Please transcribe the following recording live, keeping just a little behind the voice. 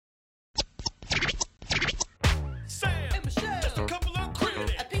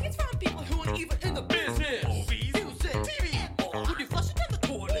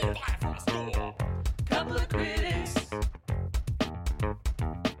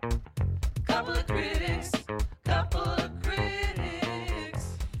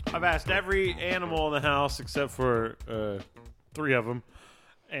I've asked every animal in the house except for 3 of them.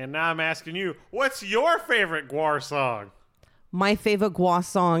 And now I'm asking you, what's your favorite Gwar song? My favorite Gwa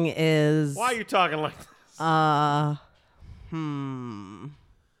song is... Why are you talking like this? Fucking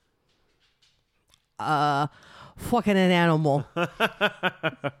an animal.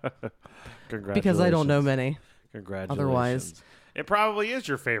 Congratulations. Because I don't know many. Congratulations. Otherwise. It probably is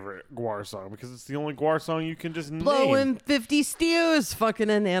your favorite Gwar song because it's the only Gwar song you can just Blowing name. 50 steers, fucking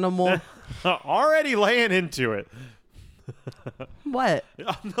an animal. Already laying into it. What?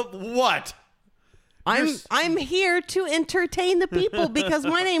 What? I'm here to entertain the people because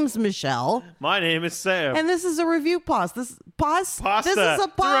my name's Michelle. My name is Sam. And this is a review pasta. This is a It's a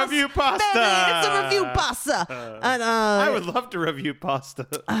review pasta. Baby, it's a review pasta. And, I would love to review pasta.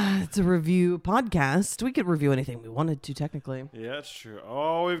 It's a review podcast. We could review anything we wanted to, technically. Yeah, that's true.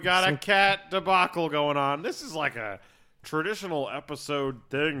 Oh, we've got a cat debacle going on. This is like a traditional episode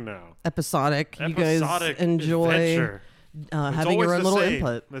thing now. Episodic. You Episodic guys enjoy adventure. having your own little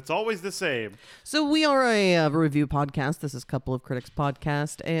input. It's always the same. So we are a review podcast. This is Couple of Critics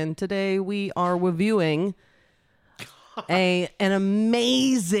podcast, and today we are reviewing an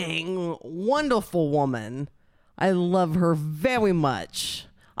amazing, wonderful woman. I love her very much.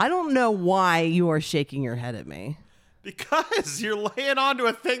 I don't know why you are shaking your head at me. Because you're laying onto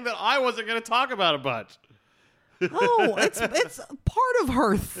a thing that I wasn't going to talk about a bunch. Oh, it's part of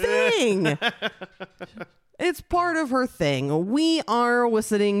her thing. It's part of her thing. We are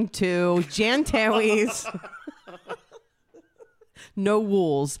listening to Jan Terry's No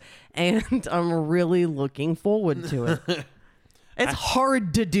Rules, and I'm really looking forward to it. It's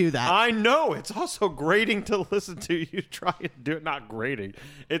hard to do that. I know. It's also grating to listen to you try and do it. Not grating.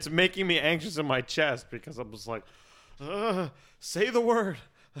 It's making me anxious in my chest because I'm just like, say the word.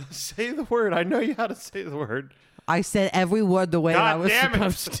 Say the word. I know you how to say the word. I said every word the way I God was damn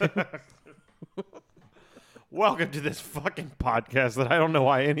supposed to. Welcome to this fucking podcast that I don't know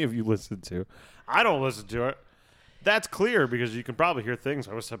why any of you listen to. I don't listen to it. That's clear because you can probably hear things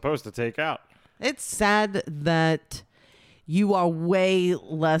I was supposed to take out. It's sad that you are way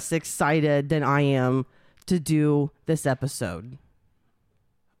less excited than I am to do this episode.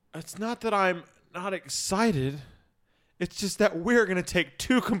 It's not that I'm not excited. It's just that we're going to take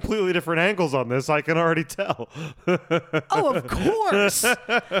 2 completely different angles on this. I can already tell. Oh, of course.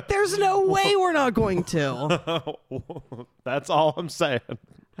 There's no way we're not going to. That's all I'm saying.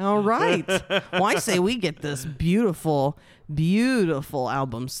 All right. Well, I say we get this beautiful, beautiful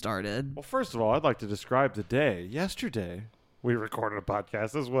album started. Well, first of all, I'd like to describe the day. Yesterday, we recorded a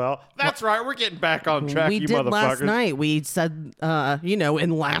podcast as well. That's right. We're getting back on track, We you did motherfuckers. last night. We said, in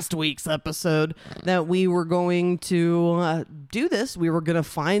last week's episode that we were going to do this. We were going to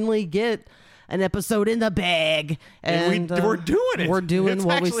finally get an episode in the bag. And we're doing it. We're doing It's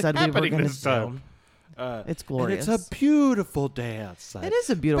what we actually said we were happening going this to do. time. It's And glorious. it's a beautiful day outside. It is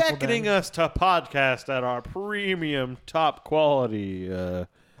a beautiful Beckoning day. us to podcast at our premium, top quality.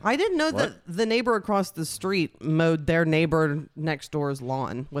 I didn't know What? that the neighbor across the street mowed their neighbor next door's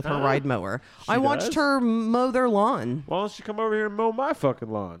lawn with her ride mower. I watched does? her mow their lawn. Why don't you come over here and mow my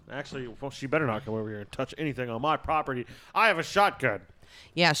fucking lawn? Actually, well, she better not come over here and touch anything on my property. I have a shotgun.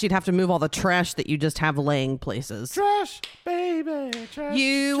 Yeah, she'd have to move all the trash that you just have laying places. Trash, baby. Trash.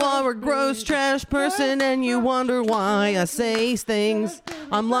 You are a gross trash person and you wonder why I say things.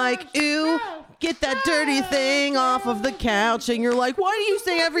 I'm like, ew, get that dirty thing off of the couch. And you're like, why do you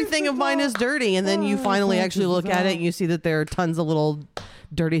say everything of mine is dirty? And then you finally actually look at it and you see that there are tons of little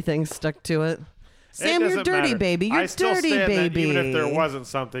dirty things stuck to it. Sam, you're doesn't dirty, matter. baby. You're I still dirty, stand that baby. even if there wasn't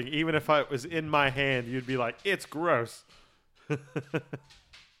something, even if it was in my hand, you'd be like, it's gross.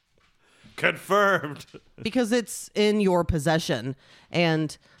 Confirmed. Because it's in your possession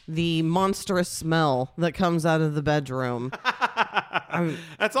and the monstrous smell that comes out of the bedroom.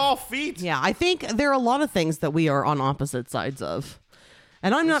 That's all feet. Yeah, I think there are a lot of things that we are on opposite sides of.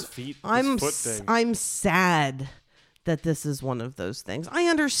 And I'm not feet, this I'm foot thing. I'm sad that this is one of those things. I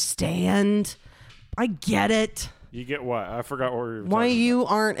understand. I get it. You get what? I forgot what we were Why talking you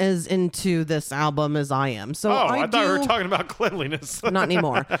aren't as into this album as I am. So about. Oh, I thought we were do- talking about cleanliness. not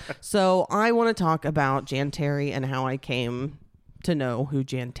anymore. So I want to talk about Jan Terry and how I came to know who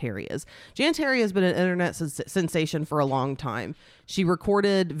Jan Terry is. Jan Terry has been an internet sensation for a long time. She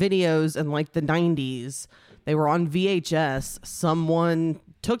recorded videos in like the 90s. They were on VHS. Someone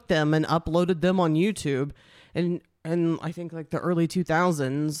took them and uploaded them on YouTube. And I think like the earlier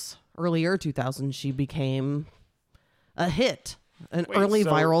 2000s, she became a hit. an Wait, early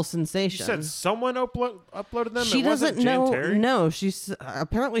so viral You sensation. said someone uploaded them? She It wasn't doesn't know. Jan Terry? No, she's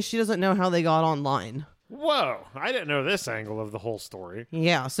apparently she doesn't know how they got online. Whoa, I didn't know this angle of the whole story.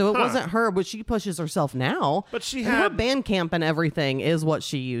 Yeah, so it wasn't her, but she pushes herself now. But she and had... her Bandcamp and everything is what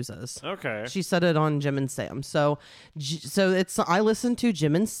she uses. Okay. She said it on Jim and Sam. So it's I listen to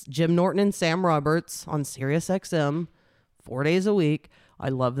Jim Norton and Sam Roberts on Sirius XM 4 days a week. I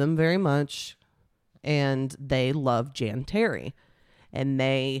love them very much, and they love Jan Terry, and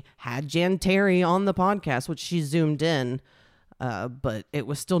they had Jan Terry on the podcast, which she zoomed in. But it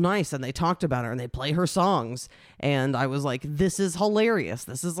was still nice, and they talked about her, and they play her songs, and I was like, this is hilarious.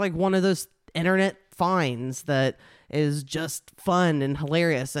 This is like one of those internet finds that is just fun and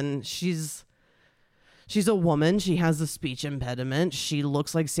hilarious, and she's a woman. She has a speech impediment. She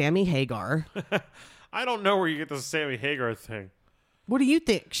looks like Sammy Hagar. I don't know where you get the Sammy Hagar thing. What do you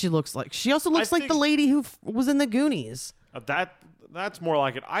think she looks like? She also looks like the think- lady who was in the Goonies. That's more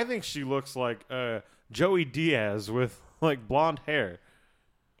like it. I think she looks like Joey Diaz with like blonde hair,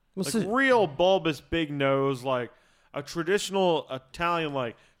 like real bulbous big nose, like a traditional Italian,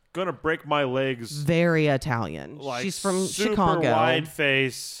 like gonna break my legs. Very Italian. Like She's from super Chicago. wide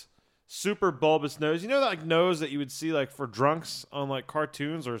face, super bulbous nose. You know that like nose that you would see like for drunks on like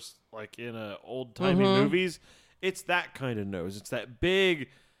cartoons or like in old timey movies. It's that kind of nose. It's that big,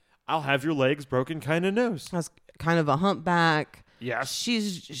 I'll have your legs broken kind of nose. Has kind of a humpback. Yes.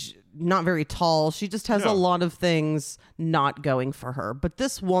 She's not very tall. She just has No. a lot of things not going for her. But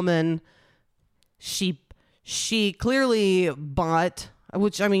this woman, she clearly bought,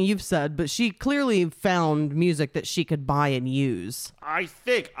 which I mean you've said, but she clearly found music that she could buy and use. I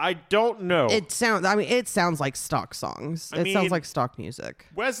think. I don't know. It sounds like stock songs. It mean- sounds like stock music.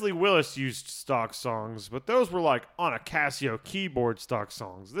 Wesley Willis used stock songs, but those were like on a Casio keyboard stock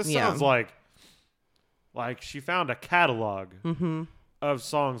songs. This Yeah. sounds like she found a catalog of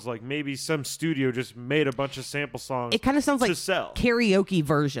songs. Like maybe some studio just made a bunch of sample songs. It kind of sounds to like sell. karaoke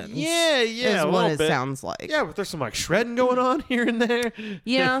versions. Yeah, is a what little it bit. sounds like. Yeah, but there's some like shredding going on here and there.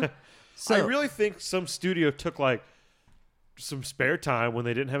 Yeah. So I really think some studio took like some spare time when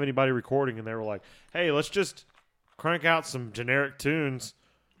they didn't have anybody recording, and they were like, "Hey, let's just crank out some generic tunes,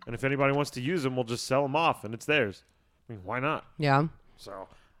 and if anybody wants to use them, we'll just sell them off, and it's theirs." I mean, why not? yeah. So,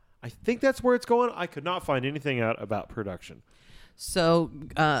 I think that's where it's going. I could not find anything out about production. So,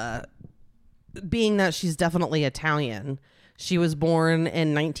 being that she's definitely Italian, she was born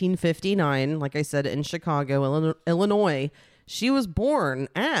in 1959, like I said, in Chicago, Illinois. She was born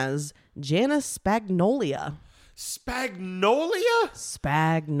as Janice Spagnolia. Spagnolia?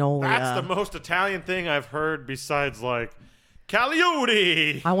 Spagnolia. That's the most Italian thing I've heard besides like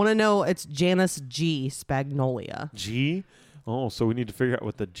Cagliari. I want to know it's Janice G. Spagnolia. G? Oh, so we need to figure out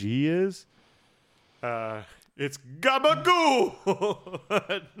what the G is? It's Gabagoo.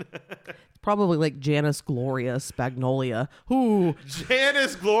 Probably like Janice Gloria Spagnolia. Ooh.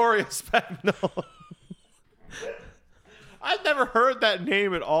 Janice Gloria Spagnolia. I've never heard that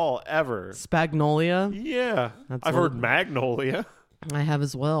name at all, ever. Spagnolia. Yeah. That's I've what- heard Magnolia. I have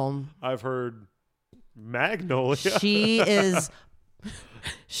as well. I've heard Magnolia. She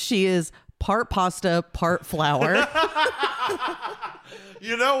is part pasta, part flour.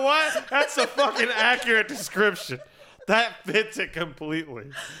 You know what? That's a fucking accurate description. That fits it completely.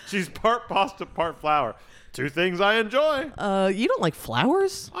 She's part pasta, part flour. Two things I enjoy. You don't like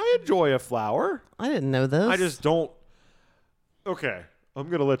flowers? I enjoy a flower. I didn't know this. I just don't. Okay, I'm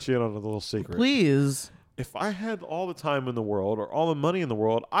going to let you in on a little secret. Please. If I had all the time in the world or all the money in the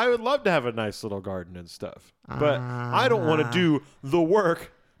world, I would love to have a nice little garden and stuff. But I don't want to do the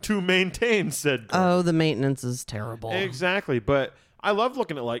work to maintain said garden. Oh, the maintenance is terrible. Exactly. But I love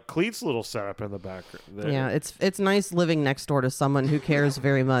looking at like Cleet's little setup in the back there. Yeah, it's nice living next door to someone who cares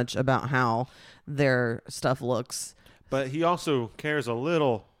very much about how their stuff looks. But he also cares a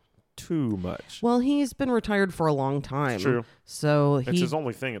little too much. Well, he's been retired for a long time. True. So It's his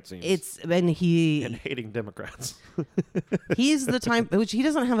only thing, it seems. And he hating Democrats. he's the type which he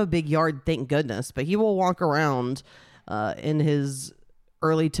doesn't have a big yard, thank goodness, but he will walk around in his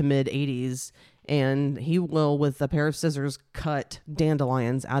early to mid 80s and he will with a pair of scissors cut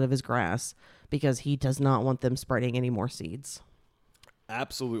dandelions out of his grass because he does not want them spreading any more seeds.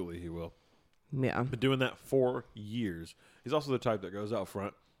 Absolutely, he will. Yeah. Been doing that for years. He's also the type that goes out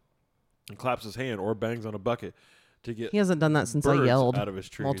front and claps his hand or bangs on a bucket to get He hasn't done that since I birds yelled out of his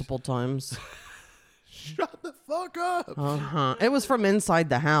trees. multiple times. Shut the fuck up. Uh-huh. It was from inside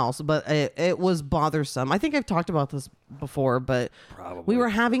the house, but it was bothersome. I think I've talked about this before, but Probably. we were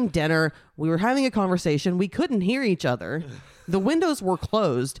having dinner. We were having a conversation. We couldn't hear each other. The windows were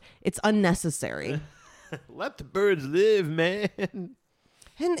closed. It's unnecessary. Let the birds live, man.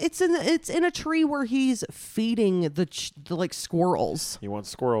 And it's in a tree where he's feeding the like squirrels. He wants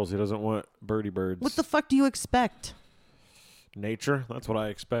squirrels. He doesn't want birdie birds. What the fuck do you expect? Nature? That's what I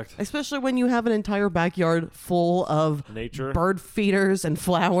expect. Especially when you have an entire backyard full of Nature? bird feeders and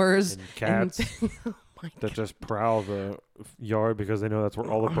flowers. And cats Oh my that God. just prowl the yard because they know that's where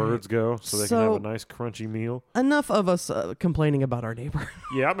all the birds go, so they can So- have a nice crunchy meal. Enough of us complaining about our neighbor.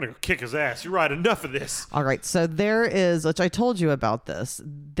 Yeah, I'm going to go kick his ass. You're right. Enough of this. All right, so there is, which I told you about this,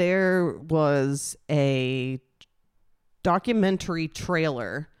 there was a documentary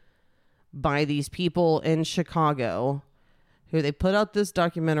trailer by these people in Chicago who they put out this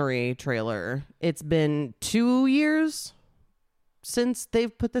documentary trailer. It's been 2 years since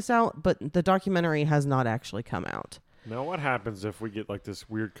they've put this out, but the documentary has not actually come out. Now, what happens if we get like this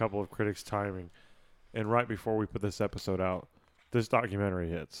weird couple of critics timing and right before we put this episode out, this documentary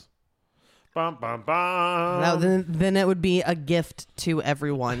hits? Bum, bum, bum. Now, then it would be a gift to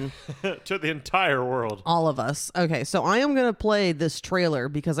everyone. To the entire world. All of us. Okay, so I am going to play this trailer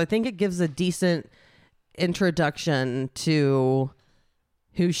because I think it gives a decent introduction to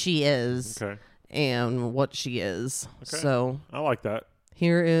who she is Okay. and what she is. Okay. So I like that.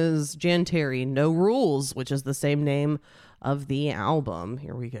 here is Jan Terry, No Rules, which is the same name of the album.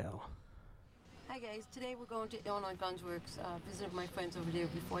 Here we go. Hi guys, today we're going to Illinois Guns Works, visit my friends over there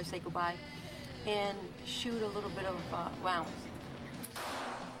before I say goodbye, and shoot a little bit of rounds.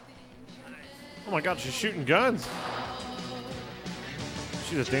 Oh my God, she's shooting guns.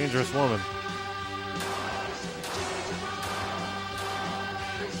 She's a dangerous woman.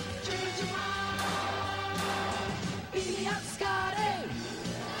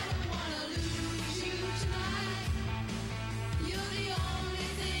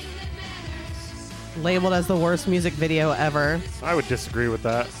 Labeled as the worst music video ever. I would disagree with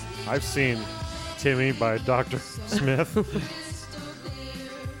that. I've seen Timmy by Dr. Smith.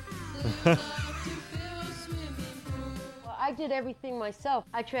 Well, I did everything myself.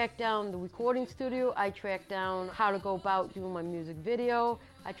 I tracked down the recording studio, I tracked down how to go about doing my music video,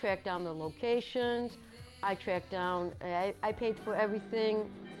 I tracked down the locations, I tracked down, I paid for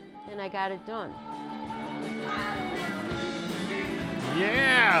everything, and I got it done.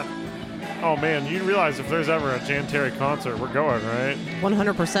 Yeah. Oh man, you realize if there's ever a Jan Terry concert, we're going, right?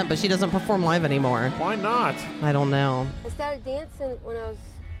 100%, but she doesn't perform live anymore. Why not? I don't know. I started dancing when I was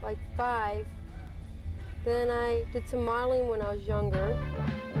like 5. Then I did some modeling when I was younger.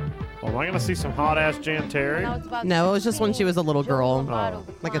 Oh, am I gonna see some hot ass Jan Terry? Now it's about No, it was just when she was a little Joe girl. Lovato,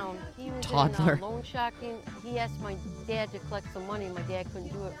 the Like a clown. He was toddler. In, loan sharking. He asked my dad to collect some money. My dad couldn't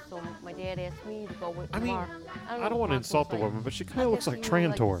do it, so my dad asked me to go with I mean, Mark. I know don't want to Mark insult the was like- woman, but she kind I of looks guess like you would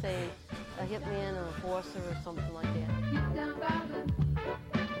like to Trantor. say a hitman or a forcer or something like that.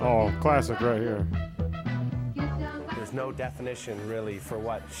 Oh, classic right here. There's no definition really for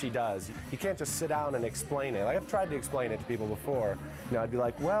what she does. You can't just sit down and explain it. Like I've tried to explain it to people before. You know, I'd be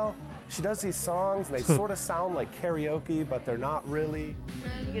like, well, she does these songs and they sort of sound like karaoke, but they're not really.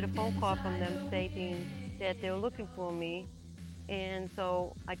 You get a phone call from them stating that they were looking for me. And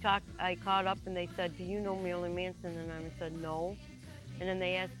so I called up and they said, do you know Marilyn Manson? And I said, no. And then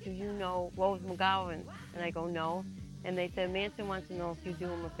they asked, do you know Rose McGowan? And I go, no. And they said, Manson wants to know if you do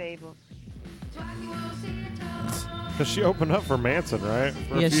him a favor. Because she opened up for Manson, right?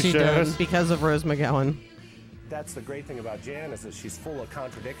 For a Yes, few she shows. did, because of Rose McGowan. That's the great thing about Jan is that she's full of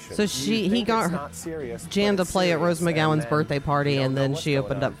contradictions. So You he think got it's her- not serious, Jan but to it's play at Rose serious, and McGowan's then birthday party, you don't and know then what's she going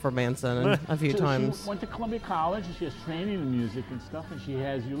opened on. up for Manson a few So times. She went to Columbia College and she has training in music and stuff, and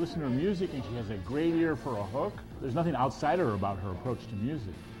you listen to her music and she has a great ear for a hook. There's nothing outside her about her approach to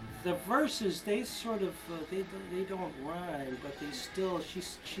music. The verses, they sort of, they don't rhyme, but they still,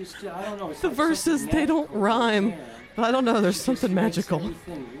 she's still, I don't know. It's The like verses, something they don't magical rhyme. there. But I don't know, there's She just something makes magical.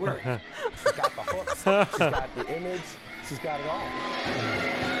 everything work. She's got the hooks, she's got the image, she's got it all.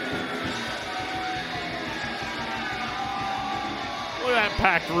 Look at that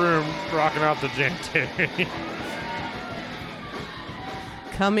packed room rocking out to Jan Terry.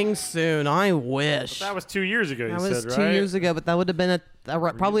 Coming soon, I wish. That was 2 years ago, you That was said, 2 right? years ago, but that would have been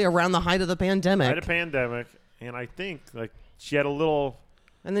probably around the height of the I had a pandemic. pandemic, and I think like she had a little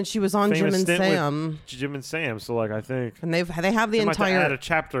And then she was on Jim famous and stint Sam. with Jim and Sam. So like I think And they have the they might have to add entire a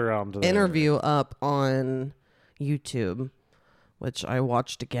chapter to that. interview up on YouTube, which I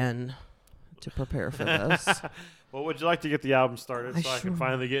watched again to prepare for this. Well, would you like to get the album started I so I sure- can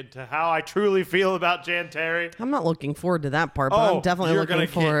finally get into how I truly feel about Jan Terry? I'm not looking forward to that part, but I'm definitely you're looking gonna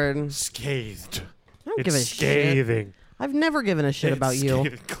forward. get scathed. I don't It's give a shit. scathing. I've never given a shit about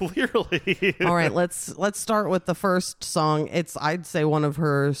you. Clearly. All right, let's start with the first song. It's, I'd say, one of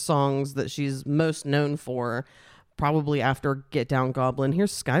her songs that she's most known for, probably after Get Down Goblin.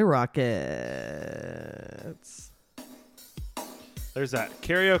 Here's Skyrockets. There's that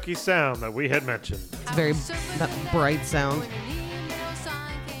karaoke sound that we had mentioned. It's very that bright sound.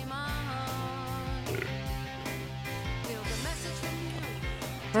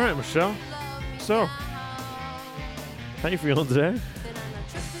 All right, Michelle. So, how you feeling today?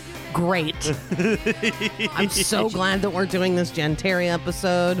 Great. I'm so glad that we're doing this Jan Terry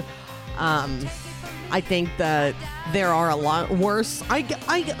episode. I think that there are a lot worse.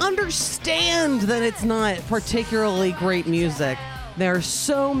 I understand that it's not particularly great music. There are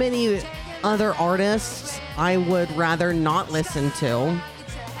so many other artists I would rather not listen to.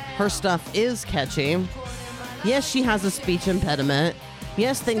 Her stuff is catchy. Yes, she has a speech impediment.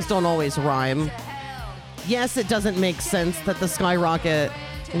 Yes, things don't always rhyme. Yes, it doesn't make sense that the skyrocket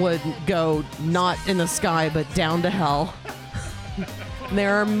would go not in the sky but down to hell.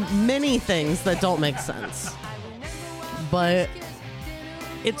 There are many things that don't make sense. But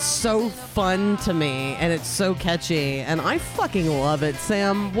it's so fun to me and it's so catchy and I fucking love it.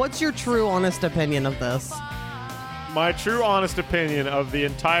 Sam, what's your true honest opinion of this? My true honest opinion of the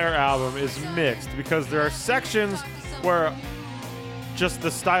entire album is mixed because there are sections where just the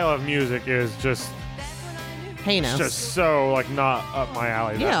style of music is just Heinous. just so like not up my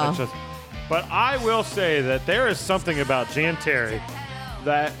alley. Yeah. But I will say that there is something about Jan Terry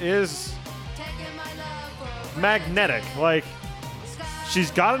that is magnetic. Like, she's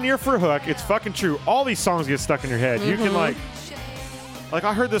got an ear for a hook. It's fucking true. All these songs get stuck in your head. You can like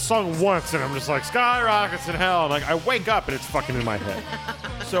I heard this song once and I'm just like, skyrockets in hell. And like I wake up and it's fucking in my head.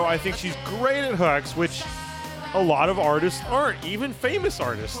 So I think she's great at hooks, which a lot of artists aren't, even famous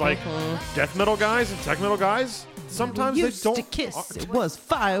artists like death metal guys and tech metal guys. Sometimes we they used don't. to kiss. It was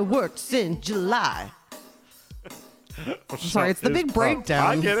fireworks in July. Sorry, it's the big breakdown.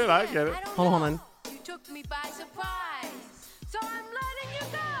 I get it. Hold on. You took me by surprise, so I'm letting you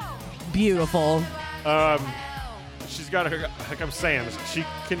go. Beautiful. She's got her, like I'm saying, she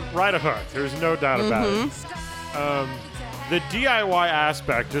can write a hook. There's no doubt about it. The DIY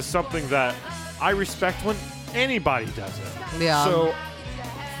aspect is something that I respect when anybody does it. Yeah. So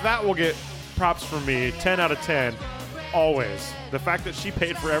that will get props from me, 10 out of 10, always. The fact that she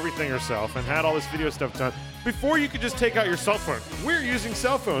paid for everything herself and had all this video stuff done. Before you could just take out your cell phone. We're using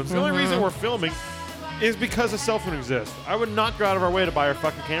cell phones. The only reason we're filming is because a cell phone exists. I would not go out of our way to buy a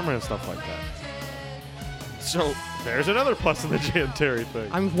fucking camera and stuff like that. So there's another plus in the Jan Terry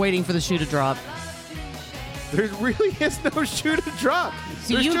thing. I'm waiting for the shoe to drop. There really is no shoe to drop.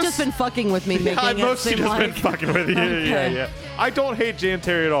 So There's you've just been fucking with me, making I've it mostly seem just like... been fucking with you. Okay. Yeah. I don't hate Jan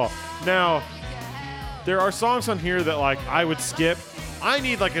Terry at all. Now, there are songs on here that like I would skip. I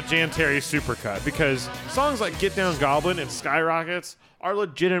need like a Jan Terry supercut because songs like Get Down Goblin and Skyrockets are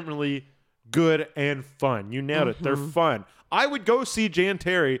legitimately good and fun. You nailed it. They're fun. I would go see Jan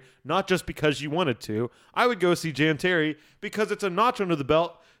Terry not just because you wanted to. I would go see Jan Terry because it's a notch under the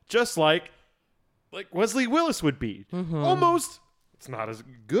belt, just like Wesley Willis would be. Almost, it's not as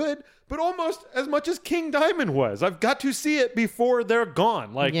good, but almost as much as King Diamond was. I've got to see it before they're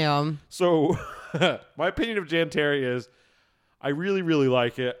gone. Yeah. So my opinion of Jan Terry is I really, really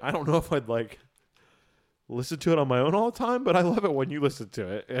like it. I don't know if I'd listen to it on my own all the time, but I love it when you listen to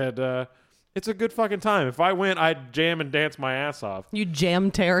it. And it's a good fucking time. If I went, I'd jam and dance my ass off. You jam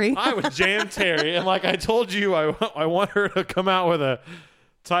Terry? I would jam Terry. And like I told you, I want her to come out with a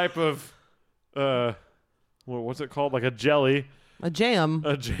type of, what's it called? Like a jelly. A jam.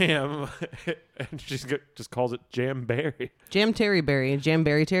 A jam. And she just calls it Jamberry. Jam Terry Berry.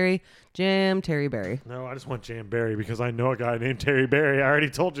 Jamberry Terry. Jam Terry Berry. No, I just want Jamberry because I know a guy named Terry Berry. I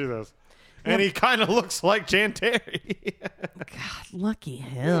already told you this. And he kind of looks like Jan Terry. God, lucky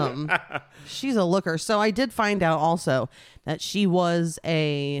him. She's a looker. So I did find out also that she was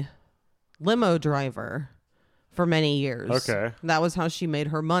a limo driver for many years. Okay. That was how she made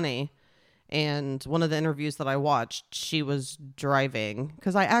her money. And one of the interviews that I watched, she was driving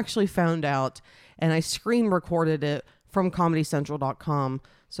because I actually found out and I screen recorded it from ComedyCentral.com.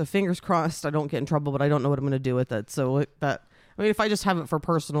 So fingers crossed I don't get in trouble, but I don't know what I'm going to do with it. So that, I mean, if I just have it for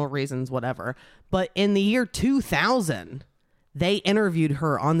personal reasons, whatever. But in the year 2000, they interviewed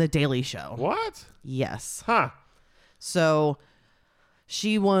her on The Daily Show. What? Yes. Huh. So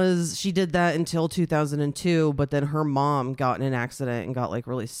she did that until 2002, but then her mom got in an accident and got like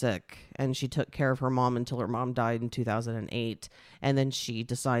really sick, and she took care of her mom until her mom died in 2008. And then she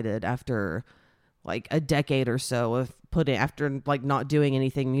decided after like a decade or so of after like not doing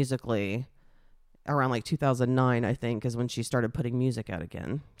anything musically, around like 2009, I think, is when she started putting music out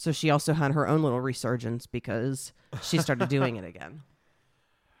again. So she also had her own little resurgence because she started doing it again.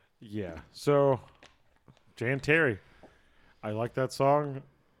 Yeah. So, Jan Terry, I like that song.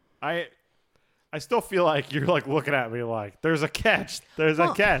 I still feel like you're like looking at me like there's a catch. There's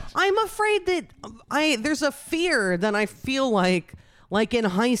a catch. I'm afraid that there's a fear that I feel like in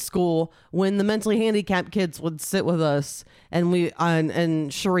high school when the mentally handicapped kids would sit with us and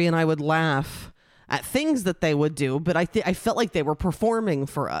and Cherie and I would laugh at things that they would do, but I felt like they were performing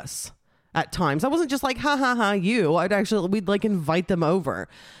for us at times. I wasn't just like ha ha ha you. We'd like invite them over,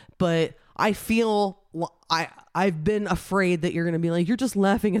 but I feel I've been afraid that you're going to be like, you're just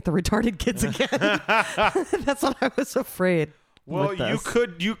laughing at the retarded kids again. That's what I was afraid. Well,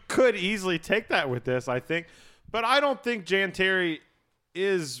 you could easily take that with this, I think, but I don't think Jan Terry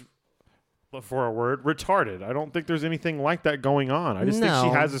is, for a word, retarded. I don't think there's anything like that going on. I just think she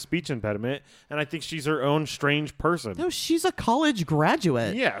has a speech impediment, and I think she's her own strange person. No, she's a college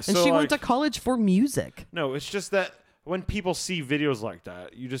graduate. Yeah, and so she went to college for music. No, it's just that when people see videos like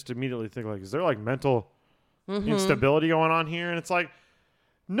that, you just immediately think like, is there like mental instability going on here? And it's like,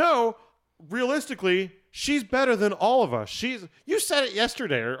 no, realistically, she's better than all of us. You said it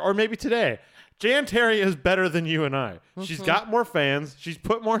yesterday or maybe today. Jan Terry is better than you and I. She's got more fans. She's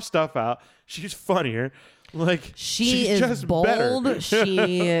put more stuff out. She's funnier. Like she she's is just bold. Better.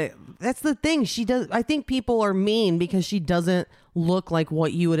 That's the thing. She does. I think people are mean because she doesn't look like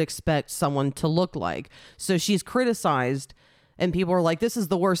what you would expect someone to look like. So she's criticized, and people are like, "This is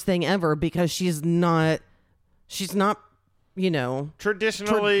the worst thing ever," because she's not. You know,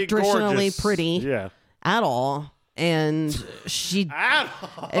 Traditionally gorgeous. Pretty. Yeah. At all. And she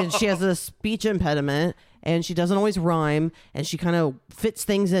has a speech impediment, and she doesn't always rhyme, and she kind of fits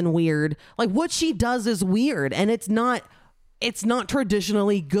things in weird. Like what she does is weird, and it's not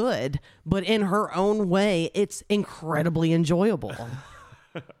traditionally good, but in her own way, it's incredibly enjoyable.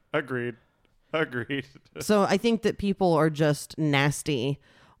 Agreed. So I think that people are just nasty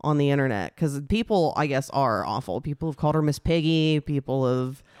on the internet because people, I guess, are awful. People have called her Miss Piggy. People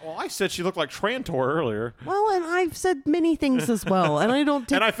have. Well, I said she looked like Trantor earlier. Well, and I've said many things as well, and I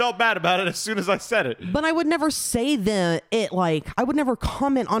don't. And I felt bad about it as soon as I said it. But I would never say I would never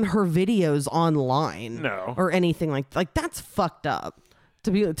comment on her videos online. No. Or anything like that's fucked up.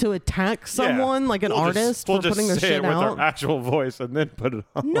 To attack someone like an artist for putting their shit with out. her actual voice and then put it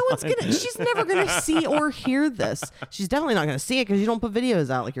on. No one's she's never gonna see or hear this. She's definitely not gonna see it because you don't put videos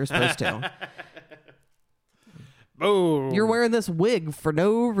out like you're supposed to. Boom. You're wearing this wig for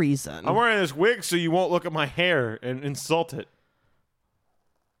no reason. I'm wearing this wig so you won't look at my hair and insult it.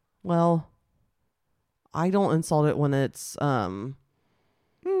 Well, I don't insult it when it's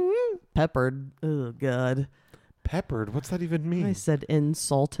peppered. Oh God. Peppered? What's that even mean? I said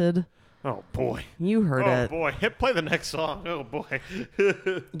insulted. Oh boy. You heard it. Oh boy. Play the next song. Oh boy.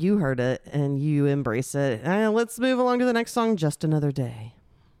 You heard it and you embrace it. Let's move along to the next song, Just Another Day.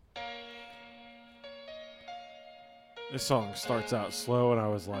 This song starts out slow and I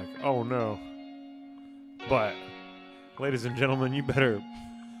was like, oh no. But, ladies and gentlemen, you better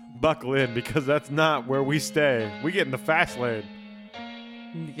buckle in because that's not where we stay. We get in the fast lane.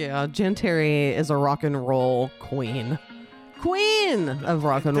 Yeah, Jan Terry is a rock and roll queen. Queen of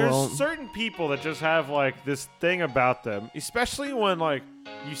rock and roll. There's certain people that just have like this thing about them, especially when like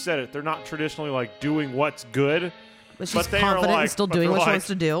you said it, they're not traditionally like doing what's good. But she's they confident are like, and still doing what she wants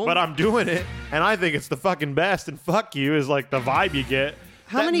to do. But I'm doing it, and I think it's the fucking best, and fuck you is like the vibe you get.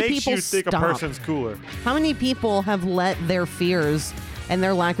 How many makes people you think stop? a person's cooler? How many people have let their fears and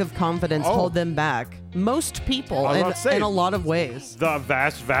their lack of confidence hold them back? Most people, I was about to say, in a lot of ways. The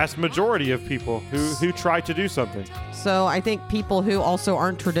vast majority of people who try to do something. So I think people who also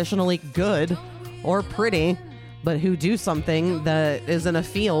aren't traditionally good or pretty, but who do something that is in a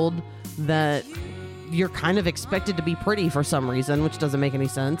field that you're kind of expected to be pretty for some reason, which doesn't make any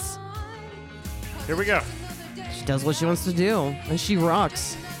sense. Here we go. She does what she wants to do, and she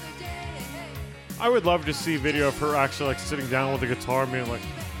rocks. I would love to see video of her actually like sitting down with a guitar and being like,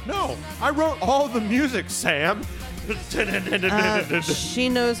 no, I wrote all the music, Sam. She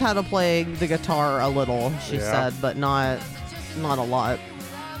knows how to play the guitar a little, she said, but not a lot.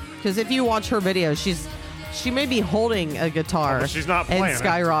 Because if you watch her videos, she may be holding a guitar but she's not playing and it.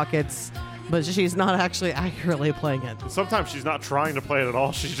 skyrockets, but she's not actually accurately playing it. Sometimes she's not trying to play it at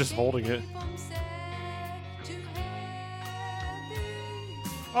all. She's just holding it.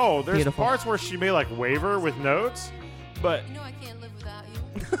 Oh, there's Beautiful. parts where she may like waver with notes, but You know I can't live without you.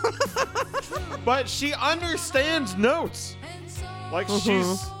 but she understands notes. Like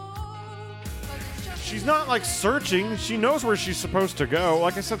she's not like searching. She knows where she's supposed to go.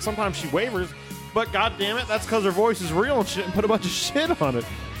 Like I said, sometimes she wavers, But god damn it, that's because her voice is real and she didn't put a bunch of shit on it.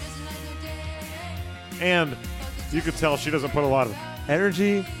 And you could tell she doesn't put a lot of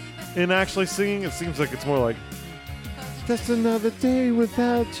energy in actually singing. It seems like it's more like, just another day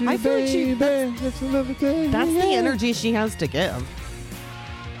without you, I feel like baby. Just another day. That's the energy she has to give.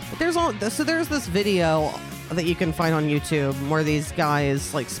 But there's this video that you can find on YouTube where these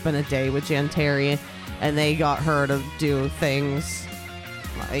guys like spend a day with Jan Terry, and they got her to do things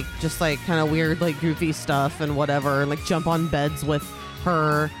like just like kind of weird, like goofy stuff and whatever, and like jump on beds with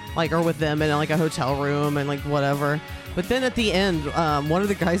her, like, or with them in like a hotel room and like whatever. But then at the end, one of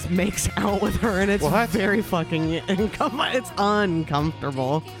the guys makes out with her, and it's very fucking it's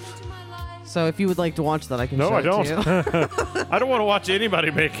uncomfortable. So if you would like to watch that, I can show I it don't. to you. I don't want to watch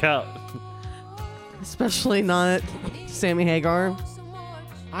anybody make out. Especially not Sammy Hagar.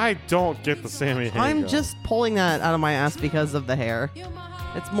 I don't get the Sammy Hagar. I'm just pulling that out of my ass because of the hair.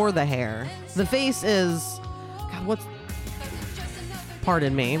 It's more the hair. The face is... God, what's...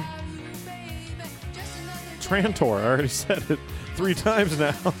 Pardon me. Trantor. I already said it 3 times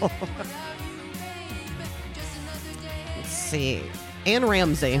now. Let's see. Anne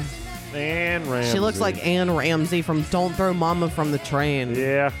Ramsey. Anne Ramsey. She looks like Anne Ramsey from Don't Throw Mama from the Train.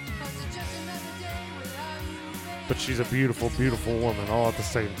 Yeah. But she's a beautiful, beautiful woman all at the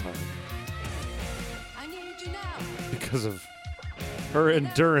same time. Because of her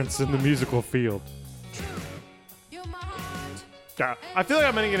endurance in the musical field. God, I feel like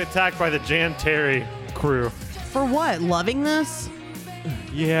I'm going to get attacked by the Jan Terry crew. For what? Loving this?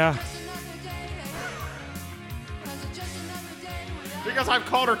 Yeah. Because I've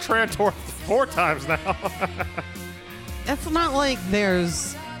called her Trantor 4 times now. It's not like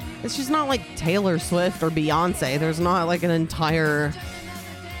there's... She's not like Taylor Swift or Beyonce. There's not like an entire...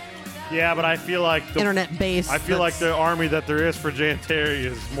 Yeah, but I feel like... internet base. I feel like the army that there is for Jan Terry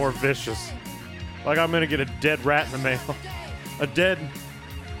is more vicious. Like I'm going to get a dead rat in the mail. A dead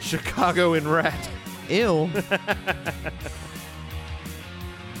Chicagoan rat. Ew.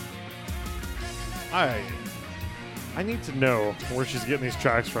 I need to know where she's getting these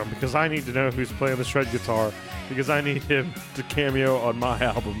tracks from, because I need to know who's playing the shred guitar, because I need him to cameo on my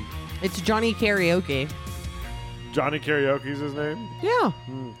album. It's Johnny Karaoke. Johnny Karaoke's his name? Yeah.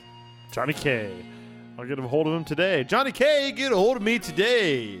 Johnny K. I'll get a hold of him today. Johnny K, get a hold of me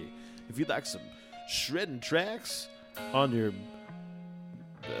today. If you'd like some shredding tracks on your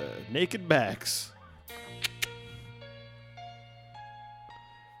naked backs.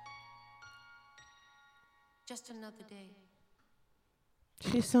 Just another day.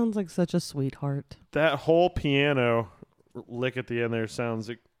 She sounds like such a sweetheart. That whole piano lick at the end there sounds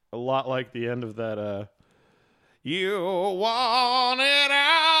a lot like the end of that, you want it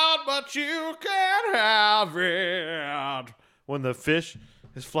out, but you can't have it. When the fish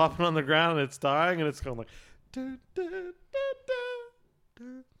is flopping on the ground and it's dying, and it's going like, da, da, da,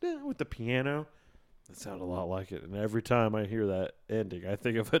 da, with the piano. It sounded a lot like it. And every time I hear that ending, I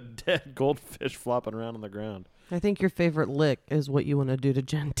think of a dead goldfish flopping around on the ground. I think your favorite lick is what you want to do to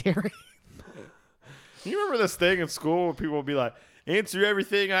Jen Terry. You remember this thing in school where people would be like, answer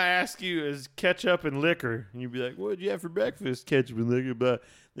everything I ask you is ketchup and liquor. And you'd be like, what did you have for breakfast? Ketchup and liquor. But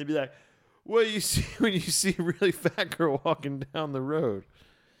they'd be like, what do you see when you see a really fat girl walking down the road?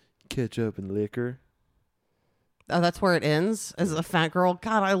 Ketchup and liquor. Oh, that's where it ends? As a fat girl?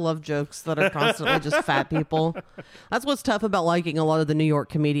 God, I love jokes that are constantly just fat people. That's what's tough about liking a lot of the New York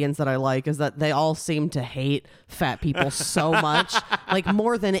comedians that I like, is that they all seem to hate fat people so much. Like,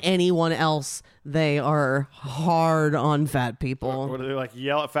 more than anyone else, they are hard on fat people. Or do they like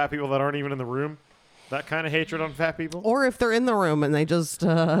yell at fat people that aren't even in the room? That kind of hatred on fat people? Or if they're in the room and they just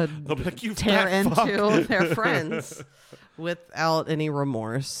they'll be like, you tear fat into fuck. their friends without any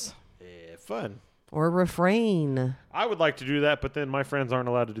remorse. Yeah, fun. Or refrain. I would like to do that, but then my friends aren't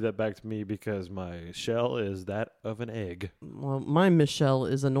allowed to do that back to me because my shell is that of an egg. Well, my Michelle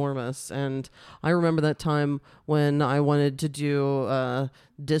is enormous, and I remember that time when I wanted to do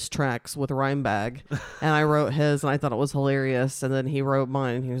diss tracks with Rhymebag, and I wrote his, and I thought it was hilarious, and then he wrote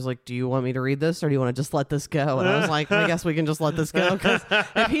mine. He was like, do you want me to read this, or do you want to just let this go? And I was like, I guess we can just let this go, because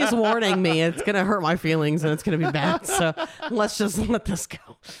if he's warning me, it's going to hurt my feelings, and it's going to be bad, so let's just let this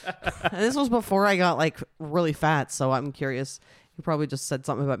go. And this was before I got, like, really fat, so I'm curious. He probably just said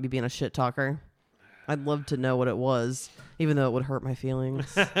something about me being a shit talker. I'd love to know what it was, even though it would hurt my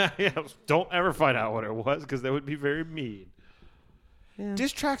feelings. Yeah, don't ever find out what it was, because that would be very mean. Yeah.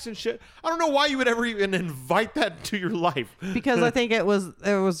 Diss tracks and shit. I don't know why you would ever even invite that into your life. Because I think it was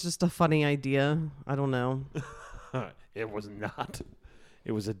just a funny idea. I don't know. It was not.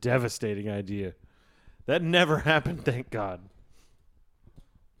 It was a devastating idea. That never happened, thank God.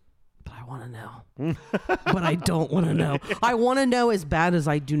 But I I want to know. But I don't want to know. I want to know as bad as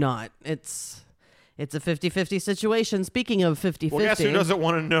I do not. It's a 50-50 situation. Speaking of 50-50. Well, guess who doesn't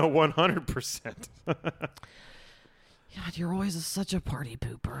want to know 100%? God, you're always such a party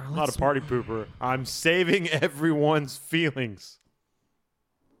pooper. I'm not a party pooper. I'm saving everyone's feelings.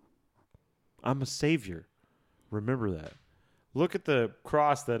 I'm a savior. Remember that. Look at the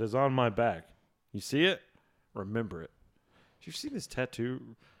cross that is on my back. You see it? Remember it. Did you see this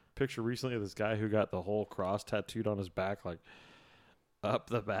tattoo picture recently of this guy who got the whole cross tattooed on his back, like up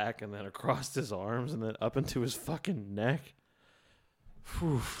the back and then across his arms and then up into his fucking neck?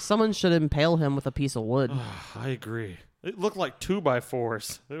 Whew. Someone should impale him with a piece of wood. I agree. It looked like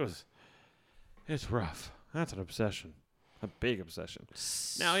 2x4s. It's rough. That's an obsession. A big obsession.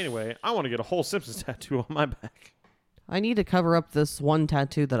 Now, anyway, I want to get a whole Simpsons tattoo on my back. I need to cover up this one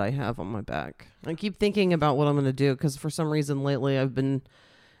tattoo that I have on my back. I keep thinking about what I'm going to do because for some reason lately I've been,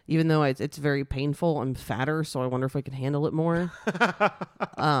 even though it's very painful, I'm fatter, so I wonder if I can handle it more. But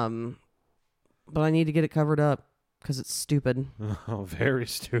I need to get it covered up because it's stupid. Oh, very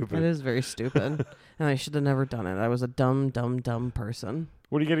stupid. It is very stupid. And I should have never done it. I was a dumb person.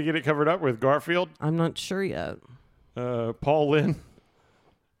 What are you going to get it covered up with? Garfield? I'm not sure yet. Paul Lynn?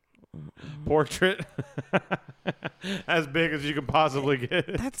 Portrait? As big as you can possibly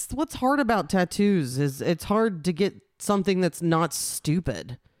get. That's what's hard about tattoos is it's hard to get something that's not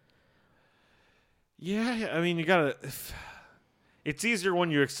stupid. Yeah, I mean, you got to... It's easier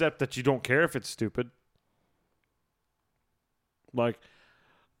when you accept that you don't care if it's stupid. Like,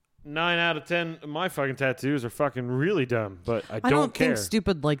 9 out of 10 of my fucking tattoos are fucking really dumb, but I don't care. Think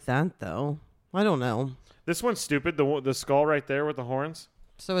stupid like that, though. I don't know. This one's stupid, the skull right there with the horns.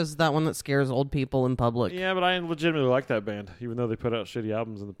 So is that one that scares old people in public? Yeah, but I legitimately like that band, even though they put out shitty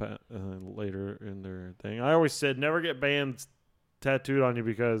albums in the later in their thing. I always said never get bands tattooed on you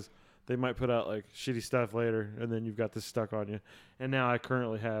because they might put out like shitty stuff later, and then you've got this stuck on you. And now I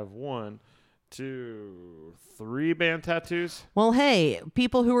currently have 1, 2, 3 band tattoos. Well, hey,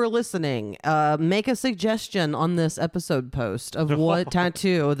 people who are listening, make a suggestion on this episode post of what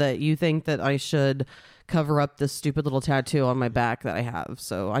tattoo that you think that I should cover up this stupid little tattoo on my back that I have.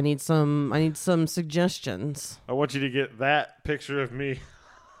 So I need some suggestions. I want you to get that picture of me.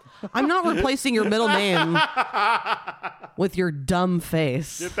 I'm not replacing your middle name with your dumb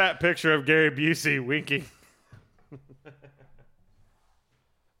face. Get that picture of Gary Busey winking.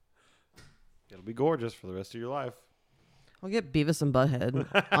 It'll be gorgeous for the rest of your life. I'll get Beavis and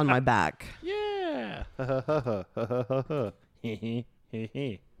Butthead on my back. Yeah.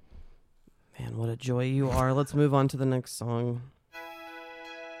 Man, what a joy you are. Let's move on to the next song.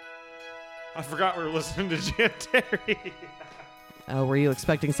 I forgot we were listening to Jan Terry. Were you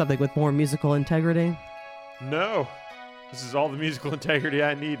expecting something with more musical integrity? No. This is all the musical integrity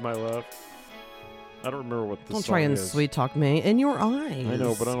I need, my love. I don't remember what this Don't song try and is. sweet talk me. In your eyes. I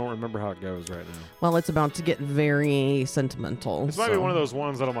know, but I don't remember how it goes right now. Well, it's about to get very sentimental. This might be one of those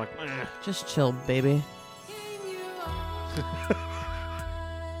ones that I'm like, eh. Just chill, baby.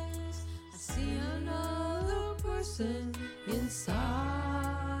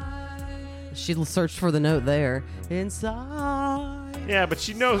 She searched for the note there. Inside. Yeah, but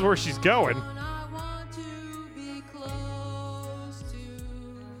she knows where she's going.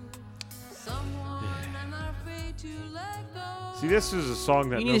 See, this is a song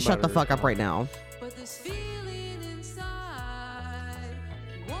that You need to shut the fuck up right now.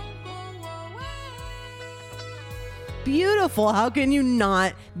 Beautiful. How can you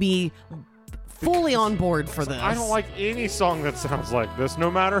not be fully on board for this? I don't like any song that sounds like this,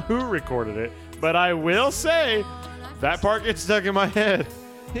 no matter who recorded it. But I will say, that part gets stuck in my head.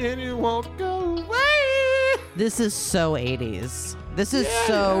 And it won't go away. This is so 80s. This is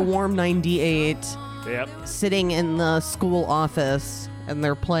so Warm 98. Yep. Sitting in the school office, and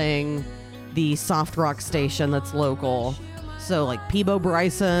they're playing the soft rock station that's local. So, like, Peebo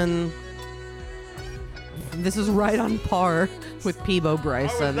Bryson. This is right on par with Peebo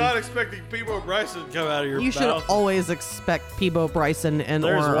Bryson. I was not expecting Peebo Bryson to come out of your mouth. You should always expect Peebo Bryson and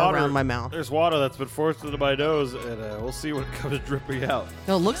or around my mouth. There's water that's been forced into my nose, and we'll see when it comes dripping out.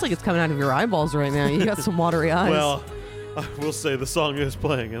 No, it looks like it's coming out of your eyeballs right now. You got some watery eyes. Well, I will say the song is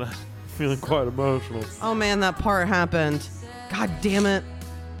playing, and I'm feeling quite emotional. Oh, man, that part happened. God damn it.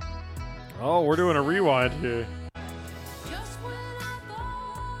 Oh, we're doing a rewind here.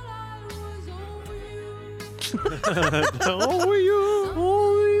 Oh, you.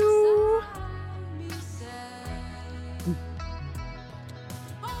 Oh, you.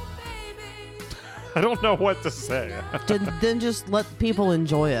 I don't know what to say. Then just let people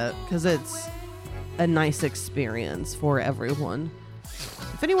enjoy it, because it's a nice experience for everyone.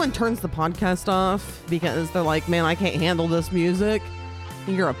 If anyone turns the podcast off because they're like, man, I can't handle this music,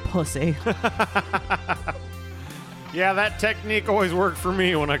 you're a pussy. Yeah, that technique always worked for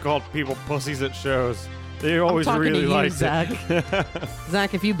me when I called people pussies at shows. They always I'm talking really to you, liked Zach. it.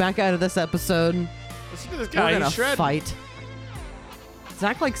 Zach, if you back out of this episode, Listen to this we're guy. gonna He's shredding. fight.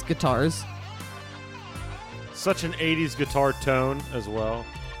 Zach likes guitars. Such an 80s guitar tone as well.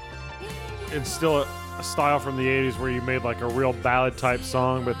 It's still a style from the 80s where you made like a real ballad type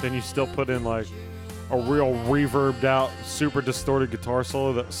song, but then you still put in like a real reverbed out, super distorted guitar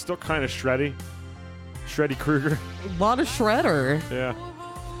solo that's still kind of shreddy. Shreddy Krueger. A lot of shredder. Yeah.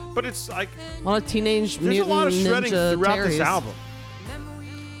 But it's like, A lot of Teenage there's a Mutant lot of shredding Ninja throughout Terries. this album.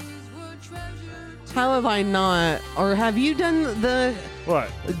 How have I not? Or have you done the What?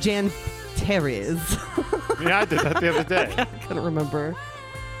 Jan Terries? Yeah, I did that the other day. I couldn't remember.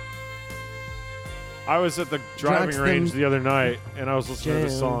 I was at the driving Jackson range the other night, and I was listening to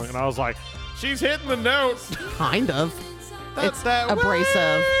this song, Jones. and I was like, she's hitting the note. Kind of. That's It's that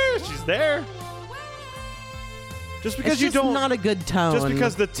abrasive. woo! She's there. Just because It's you just don't, not a good tone. just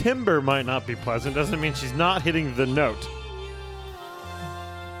because the timbre might not be pleasant doesn't mean she's not hitting the note.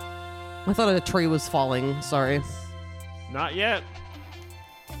 I thought a tree was falling. Sorry. Not yet.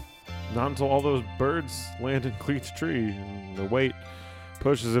 Not until all those birds land in Cleet's tree, and the weight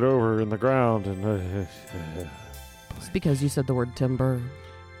pushes it over in the ground, and It's because you said the word timber.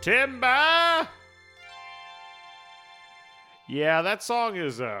 timber. Yeah, that song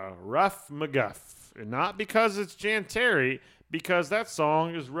is Rough McGuff. And not because it's Jan Terry, because that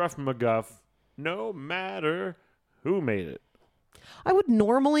song is Rough McGuff, no matter who made it. I would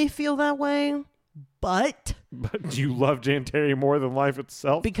normally feel that way, but But do you love Jan Terry more than life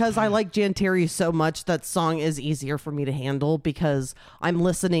itself? because I like Jan Terry so much, that song is easier for me to handle because I'm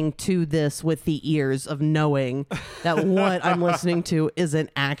listening to this with the ears of knowing that what I'm listening to isn't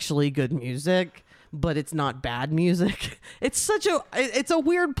actually good music, but it's not bad music. It's a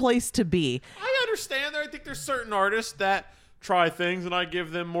weird place to be. I understand. I think there's certain artists that try things, and I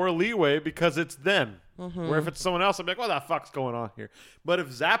give them more leeway because it's them. Where if it's someone else, I'd be like, what the fuck's going on here? But if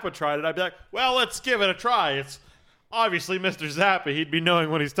Zappa tried it, I'd be like, well, let's give it a try. It's obviously Mr. Zappa. He'd be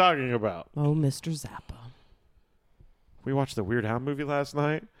knowing what he's talking about. Oh, Mr. Zappa. We watched the Weird Al movie last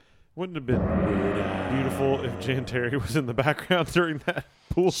night. Wouldn't it have been beautiful if Jan Terry was in the background during that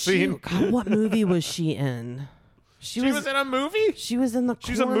pool scene? God, what movie was she in? She was in a movie? She was in the corner.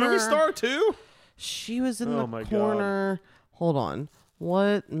 She's a movie star, too? She was in Oh the my God. corner. Hold on.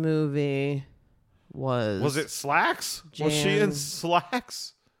 What movie Was it Slacks? Was she in Jan-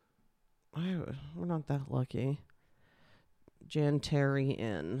 Slacks? We're not that lucky. Jan Terry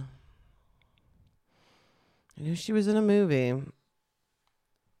in. I knew she was in a movie.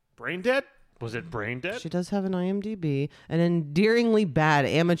 Brain Dead? Was it Brain Dead? She does have an IMDb. An endearingly bad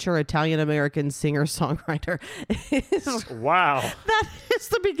amateur Italian-American singer-songwriter. Wow. That is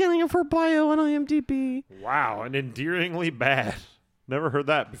the beginning of her bio on IMDb. Wow. And endearingly bad. Never heard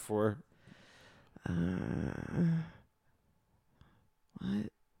that before.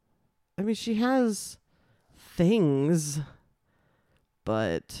 What? I mean, she has things,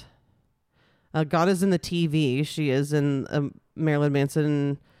 but God is in the TV. She is in a Marilyn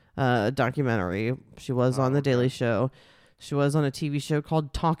Manson documentary. She was on The Daily Show. She was on a TV show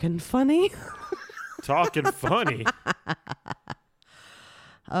called Talkin' Funny. Talking funny.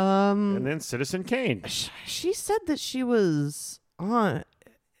 And then Citizen Kane. She said that she was on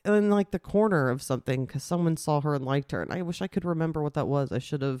in like the corner of something because someone saw her and liked her, and I wish I could remember what that was. I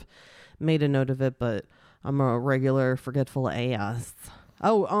should have made a note of it, but I'm a regular forgetful ass.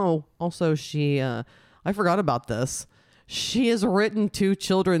 Oh, also she I forgot about this. She has written 2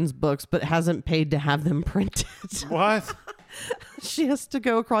 children's books but hasn't paid to have them printed. What? She has to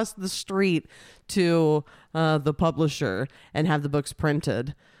go across the street to the publisher and have the books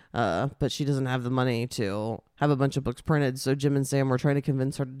printed. But she doesn't have the money to have a bunch of books printed. So Jim and Sam were trying to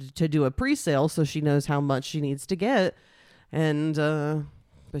convince her to do a pre-sale so she knows how much she needs to get. And,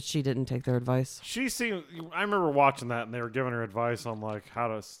 but she didn't take their advice. She seemed. I remember watching that, and they were giving her advice on like how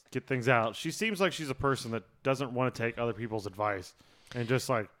to get things out. She seems like she's a person that doesn't want to take other people's advice and just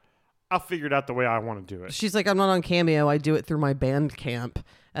like, I'll figure it out the way I want to do it. She's like, I'm not on Cameo. I do it through my Bandcamp.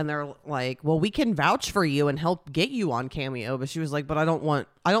 And they're like, well, we can vouch for you and help get you on Cameo. But she was like, but I don't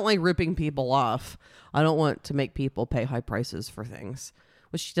like ripping people off. I don't want to make people pay high prices for things.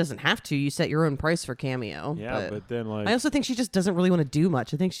 Which she doesn't have to. You set your own price for Cameo. Yeah, but then like, I also think she just doesn't really want to do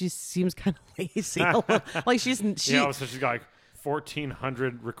much. I think she seems kind of lazy. Like she yeah, so she's got like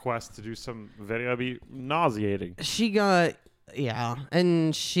 1,400 requests to do some video. It'd be nauseating. She got, yeah.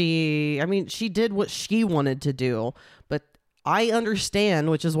 And she did what she wanted to do. But I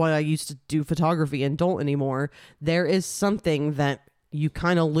understand, which is why I used to do photography and don't anymore. There is something that you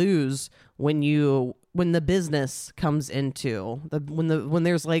kind of lose when the business comes into when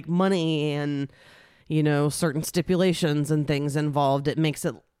there's like money and, you know, certain stipulations and things involved. It makes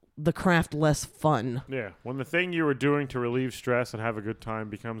the craft less fun. Yeah, when the thing you were doing to relieve stress and have a good time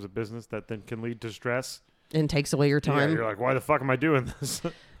becomes a business that then can lead to stress and takes away your time. Yeah, you're like, why the fuck am I doing this?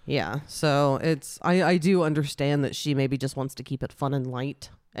 Yeah, so I do understand that she maybe just wants to keep it fun and light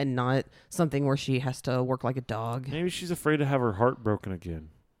and not something where she has to work like a dog. Maybe she's afraid to have her heart broken again.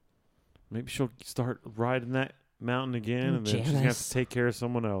 Maybe she'll start riding that mountain again, and then she has to take care of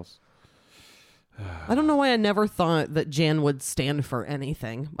someone else. I don't know why I never thought that Jan would stand for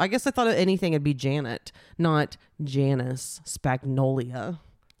anything. I guess I thought anything would be Janet, not Janice Spagnolia.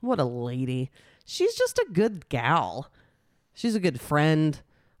 What a lady. She's just a good gal. She's a good friend.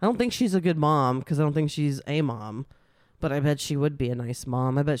 I don't think she's a good mom because I don't think she's a mom. But I bet she would be a nice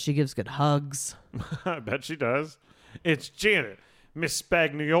mom. I bet she gives good hugs. I bet she does. It's Janet. Miss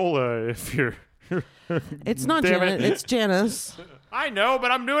Spagnola, if you're... It's not Janet. It's Janice. I know,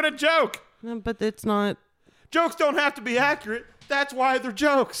 but I'm doing a joke. But it's not. Jokes don't have to be accurate. That's why they're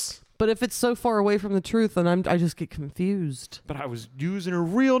jokes. But if it's so far away from the truth, then I just get confused. But I was using her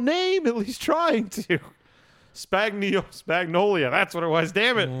real name, at least trying to. Spagnolia. That's what it was.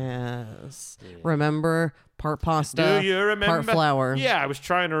 Damn it. Yes. Yeah. Remember, part pasta, do you remember? Part flour. Yeah, I was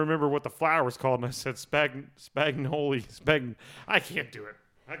trying to remember what the flour was called, and I said Spagnoli. I can't do it.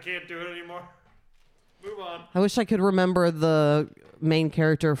 I can't do it anymore. Move on. I wish I could remember the main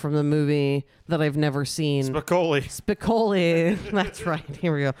character from the movie that I've never seen. Spicoli. That's right.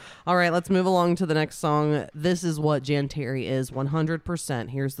 Here we go. All right, let's move along to the next song. This is what Jan Terri is 100%.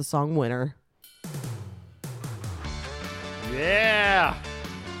 Here's the song winner. Yeah.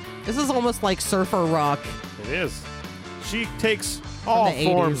 This is almost like surfer rock. It is. She takes all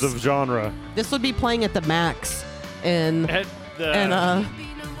forms 80s. of genre. This would be playing at the Max in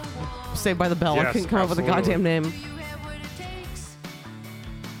Saved by the Bell. Yes, I couldn't come up with a goddamn name.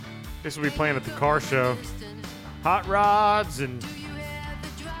 This will be playing at the car show. Hot rods and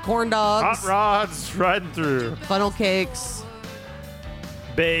corn dogs. Hot rods riding through. Funnel cakes.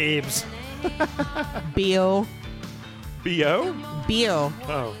 Babes. Bio. B.O.? Bio.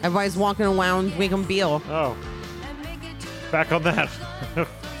 Oh. Everybody's walking around making Bio. Oh. Back on that.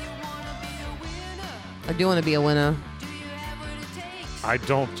 I do want to be a winner. I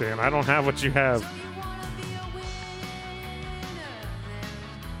don't, Jan. I don't have what you have.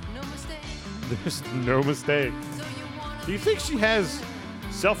 There's no mistake. Do you think she has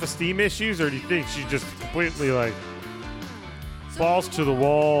self-esteem issues, or do you think she's just completely like balls to the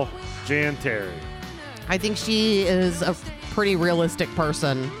wall Jan Terri? I think she is a pretty realistic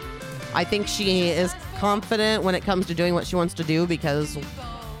person. I think she is confident when it comes to doing what she wants to do because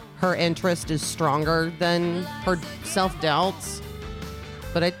her interest is stronger than her self-doubts.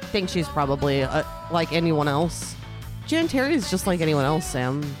 But I think she's probably like anyone else. Jan Terri is just like anyone else,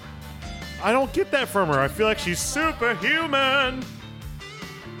 Sam. I don't get that from her. I feel like she's superhuman.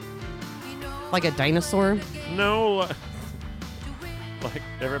 Like a dinosaur? No. Like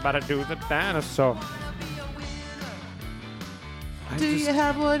everybody do the dinosaur. Do you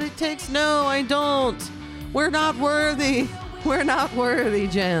have what it takes? No, I don't. We're not worthy. We're not worthy,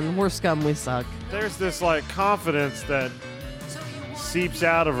 Jen. We're scum. We suck. There's this like confidence that seeps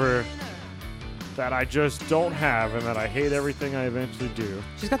out of her that I just don't have, and that I hate everything I eventually do.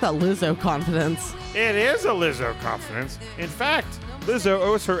 She's got that Lizzo confidence. It is a Lizzo confidence. In fact, Lizzo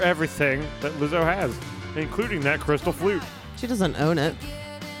owes her everything that Lizzo has, including that crystal flute. She doesn't own it.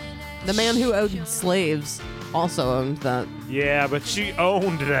 The man who owned slaves also owned that. Yeah, but she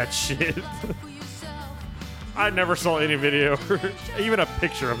owned that shit. I never saw any video or even a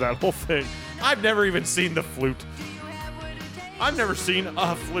picture of that whole thing. I've never even seen the flute. I've never seen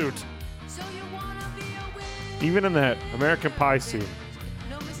a flute. Even in that American Pie scene.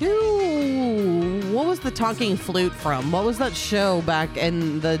 Ooh, what was the talking flute from? What was that show back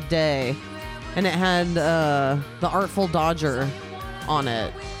in the day? And it had the Artful Dodger on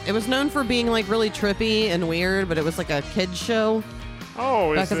it. It was known for being like really trippy and weird, but it was like a kid's show.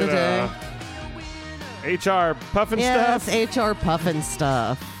 Oh, back is in the day. HR Puffin yes, stuff? Yes, HR Puffin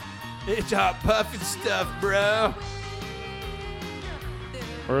stuff. HR Puffin stuff, bro.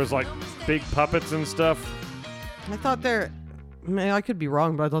 Or it was like big puppets and stuff. I thought I could be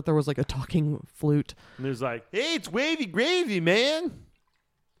wrong, but I thought there was like a talking flute. And it was like, hey, it's wavy gravy, man.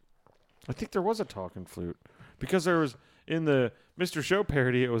 I think there was a talking flute. Because there was, in the Mr. Show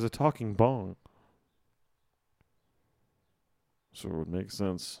parody, it was a talking bong. So it would make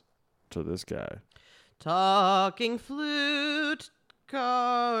sense to this guy. Talking flute.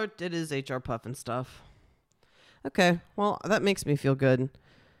 coat. It is HR Puffin stuff. Okay, well, that makes me feel good.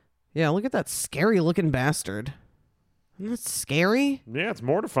 Yeah, look at that scary looking bastard. Isn't that scary? Yeah, it's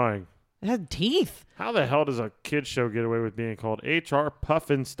mortifying. It had teeth. How the hell does a kid show get away with being called HR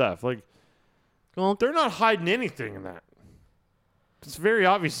Puffin stuff? Like, Well, they're not hiding anything in that. It's very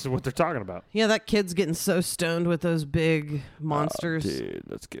obvious what they're talking about. yeah, that kid's getting so stoned with those big monsters. Dude,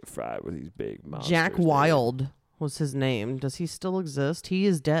 let's get fried with these big monsters. Jack Wild was his name. Does he still exist? He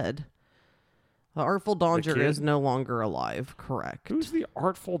is dead. The Artful Dodger kid? is no longer alive. Correct. Who's the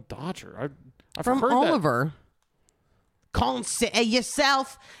Artful Dodger? I've From heard Oliver. Consider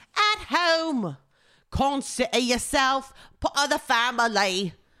yourself at home. Consider yourself part of the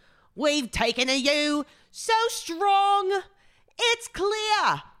family. We've taken to you so strong. It's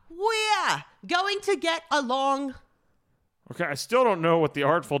clear we're going to get along. that. Okay, I still don't know what the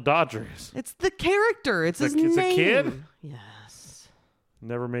Artful Dodger is. It's the character. It's his It's name. a kid? Yes.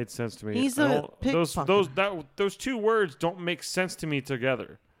 Never made sense to me. He's I a don't- pickpocket. those two words don't make sense to me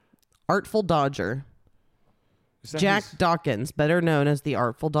together. Artful Dodger. Is that Jack his- Dawkins, better known as the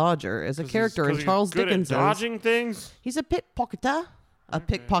Artful Dodger, is a 'cause character he's- in 'cause Charles he's good Dickens'. at dodging things? He's a pickpocketer. A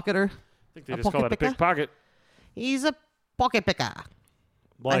pickpocketer. I think they A just call pocket it a picker? pickpocket. He's a pocket picker.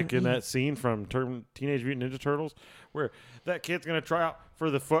 Like in that scene from Teenage Mutant Ninja Turtles, where that kid's gonna try out for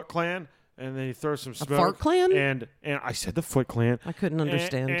the Foot Clan, and then he throws some smoke. Fart Clan? And I said the Foot Clan. I couldn't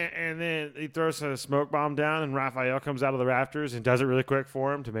understand. And then he throws a smoke bomb down, and Raphael comes out of the rafters and does it really quick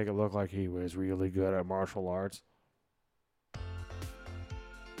for him to make it look like he was really good at martial arts.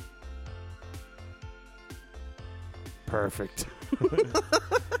 Perfect.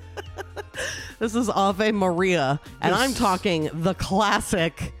 This is Ave Maria, and I'm talking the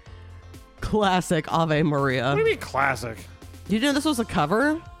classic Ave Maria. What do you mean classic? You know this was a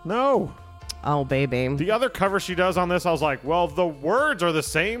cover? No. Oh, baby. The other cover she does on this, I was like, well, the words are the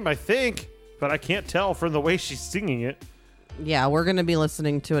same, I think, but I can't tell from the way she's singing it. Yeah, we're going to be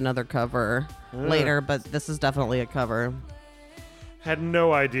listening to another cover later, but this is definitely a cover. Had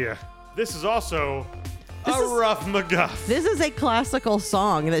no idea. This is also This a is- rough McGuff. This is a classical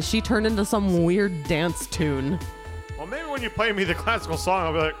song that she turned into some weird dance tune. Well, maybe when you play me the classical song,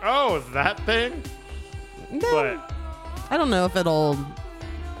 I'll be like, oh, that thing? No, But I don't know if it'll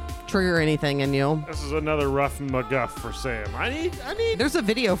trigger anything in you. this is another rough McGuff for Sam. I need There's a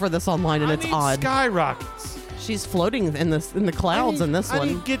video for this online, and I it's need odd. skyrockets. She's floating in the clouds in this I one.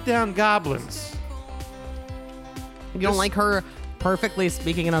 need get down goblins. You don't this- like her perfectly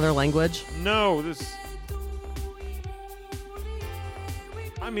speaking another language? No, this...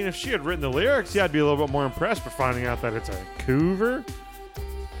 I mean, if she had written the lyrics, yeah, I'd be a little bit more impressed, but finding out that it's a cover...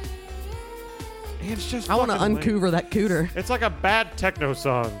 It's just I want to fucking lame. uncouver that cooter. It's like a bad techno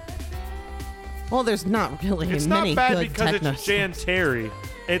song. Well, there's not really It's many not bad good because techno it's Jan Terry.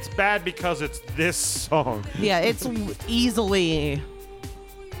 It's bad because it's this song. Yeah, it's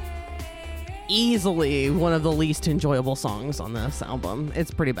easily one of the least enjoyable songs on this album.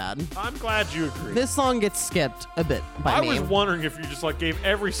 It's pretty bad. I'm glad you agree. This song gets skipped a bit by I me. was wondering if you just like gave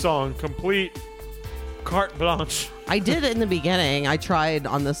every song complete carte blanche. I did it in the beginning. I tried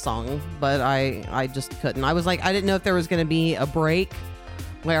on this song, but I just couldn't. I was like, I didn't know if there was going to be a break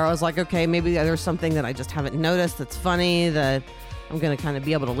where I was like, okay, maybe there's something that I just haven't noticed that's funny that I'm going to kind of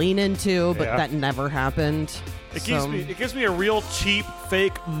be able to lean into, but Yeah. that never happened. It So- gives me a real cheap,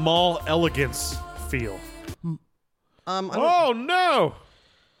 fake mall elegance feel. I don't- Oh no!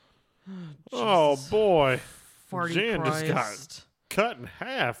 Oh boy, Farty Jan just got Christ. cut in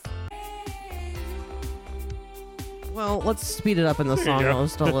half. Well, let's speed it up in the There you song go.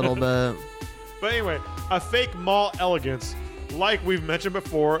 just a little bit. But anyway, a fake mall elegance, like we've mentioned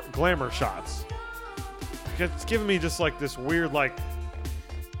before, glamour shots. It's giving me just like this weird, like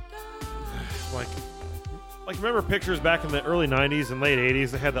remember pictures back in the early 90s and late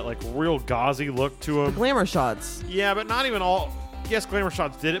 80s? They had that like real gauzy look to them. Glamour shots. Yeah, but not even all. Yes, glamour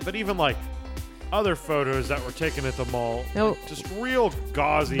shots did it, but even like other photos that were taken at the mall, No. like, just real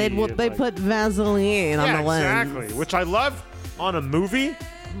gauzy. They and, like- put Vaseline on the lens. exactly. Which I love on a movie,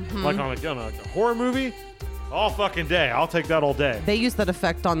 Mm-hmm. like on a horror movie. All fucking day, I'll take that all day. They used that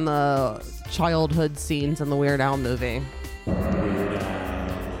effect on the childhood scenes in the Weird Al movie.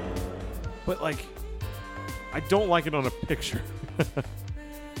 But like, I don't like it on a picture.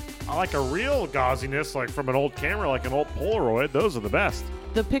 I like a real gauziness, like from an old camera, like an old Polaroid. Those are the best.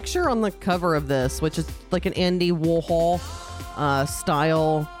 The picture on the cover of this, which is like an Andy Warhol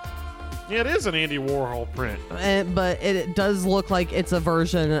style, Yeah, it is an Andy Warhol print. but it does look like it's a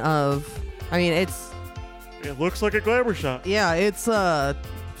version of. I mean, It looks like a glamour shot. it's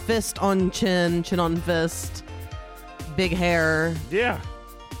fist on chin, chin on fist, big hair. Yeah.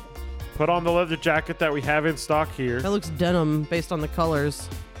 Put on the leather jacket that we have in stock here. That looks denim based on the colors.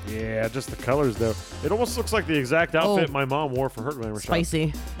 Yeah, just the colors though. It almost looks like the exact outfit my mom wore for her glamour shot.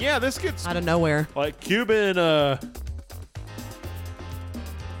 Spicy. Yeah, this gets Out of nowhere. like Cuban.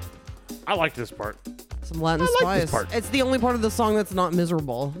 I like this part. Some Latin I like spice. this part. It's the only part of the song that's not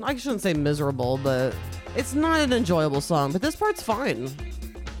miserable. I shouldn't say miserable, but it's not an enjoyable song. But this part's fine.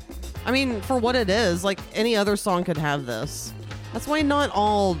 I mean, for what it is, like any other song could have this. That's why not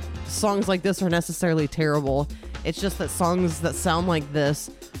all songs like this are necessarily terrible. It's just that songs that sound like this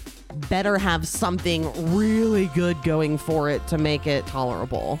better have something really good going for it to make it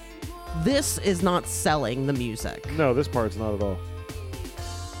tolerable. This is not selling the music. No, this part's not at all.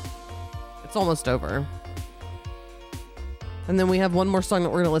 It's almost over. And then we have one more song that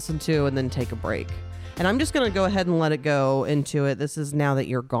we're going to listen to and then take a break. And I'm just going to go ahead and let it go into it. This is Now That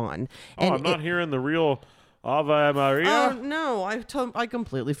You're Gone. And I'm not hearing the real Ave Maria. Oh, no. I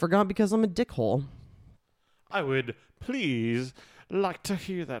completely forgot because I'm a dickhole. I would please like to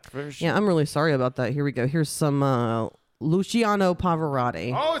hear that version. Yeah, I'm really sorry about that. Here we go. Here's some Luciano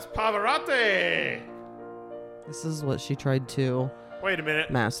Pavarotti. Oh, it's Pavarotti. This is what she tried to Wait a minute.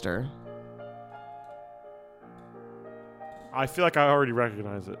 master. I feel like I already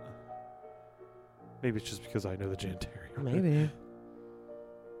recognize it. Maybe it's just because I know the Jantaria. Maybe.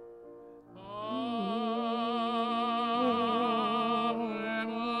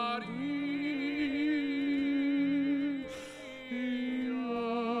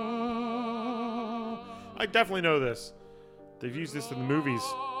 I definitely know this. They've used this in the movies.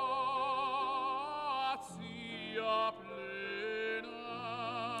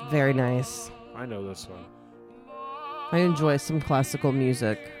 Very nice. I know this one. I enjoy some classical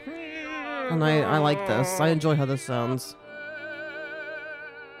music. And I like this. I enjoy how this sounds.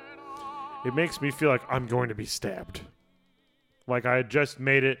 It makes me feel like I'm going to be stabbed. Like I had just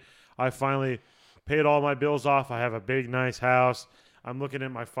made it. I finally paid all my bills off. I have a big, nice house. I'm looking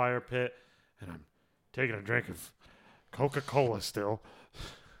at my fire pit, and I'm taking a drink of Coca-Cola still.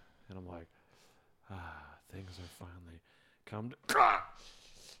 And I'm like, things are finally come to...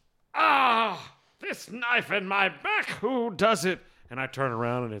 This knife in my back, who does it? And I turn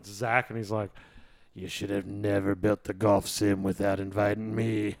around, and it's Zach, and he's like, you should have never built the golf sim without inviting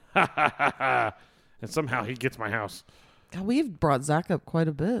me. And somehow he gets my house. God, we've brought Zach up quite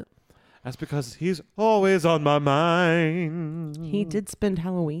a bit. That's because he's always on my mind. He did spend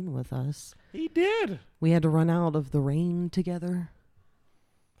Halloween with us. He did. We had to run out of the rain together.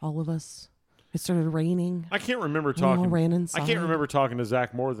 All of us. It started raining. I can't remember We all talking. ran I inside. can't remember talking to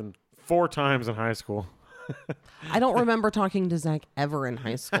Zach more than 4 times in high school. I don't remember talking to Zach ever in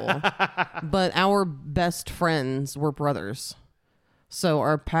high school. But our best friends were brothers. So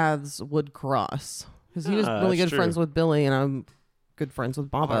our paths would cross. Because he was really that's good friends true. with Billy, and I'm good friends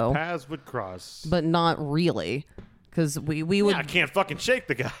with Our Bobo. paths would cross. But not really. Because we would... Yeah, I can't fucking shake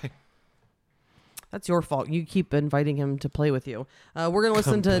the guy. That's your fault. You keep inviting him to play with you. We're going to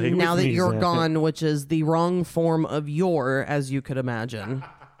listen to play Now with That me, You're Zach. Gone, which is the wrong form of your, as you could imagine.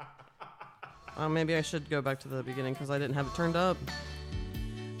 Maybe I should go back to the beginning because I didn't have it turned up.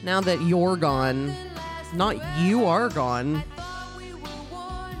 Now That You're Gone. Not you are gone.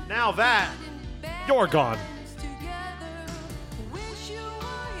 Now that you're gone.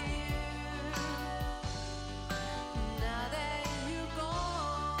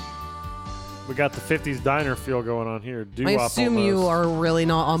 We got the 50s diner feel going on here. I assume you are really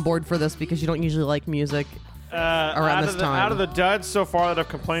not on board for this because you don't usually like music. around this time. Out of the duds so far that I've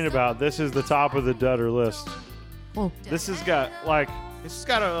complained about, this is the top of the dudder list. Well, This has got a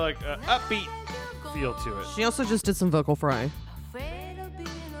upbeat feel to it. she also just did some vocal fry. Afraid of being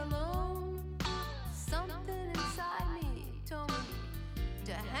alone. Something inside me told me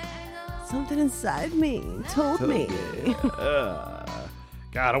to hang on. Something inside me told me.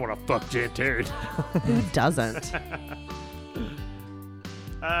 God, I want to fuck Jan Terry. Who doesn't?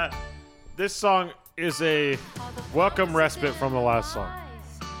 This song is a welcome respite from the last song.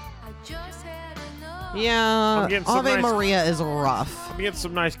 I just had enough. Yeah, getting some Ave nice- Maria is rough. I'm getting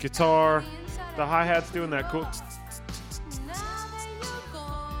some nice guitar. The hi-hat's doing that cool.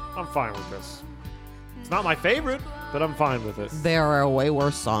 I'm fine with this. It's not my favorite, but I'm fine with it. There are way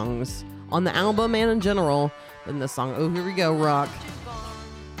worse songs on the album and in general than this song. Oh, here we go, rock.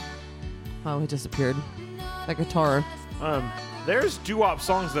 Oh, it disappeared. That guitar. There's doo-wop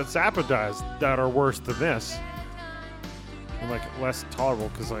songs that Zappa does that are worse than this. And like less tolerable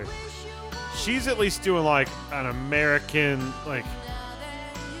because like she's at least doing like an American like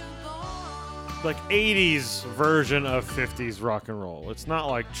 80s version of 50s rock and roll. It's not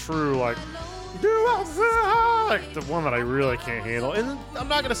like true like doo-wop. I like the one that I really can't handle. And I'm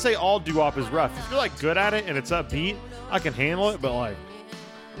not gonna say all doo-wop is rough. If you're like good at it and it's upbeat, I can handle it. But like,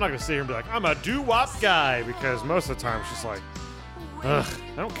 I'm not gonna sit here and be like, I'm a doo-wop guy, because most of the time it's just like, ugh,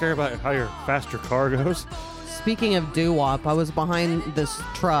 I don't care about how your faster car goes. Speaking of doo-wop, I was behind this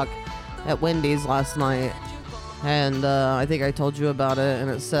truck at Wendy's last night, and I think I told you about it, and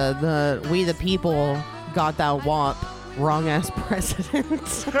it said that we the people got that WAP, wrong ass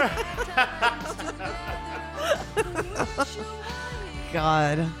president.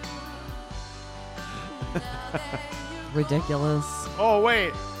 God. Ridiculous. Oh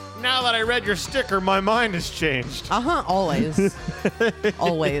wait, now that I read your sticker, my mind has changed. Always.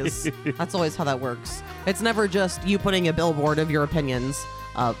 Always. That's always how that works. It's never just you putting a billboard of your opinions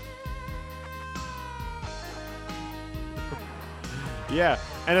up. Yeah,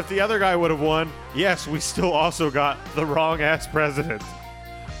 and if the other guy would have won, yes, we still also got the wrong ass president.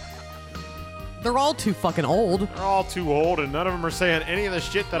 They're all too fucking old. They're all too old, and none of them are saying any of the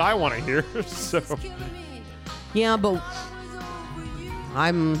shit that I want to hear. So, Yeah, but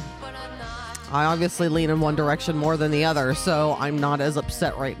I obviously lean in one direction more than the other, so I'm not as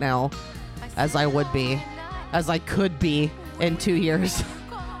upset right now as I would be, as I could be in 2 years.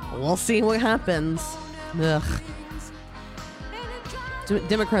 We'll see what happens. Ugh.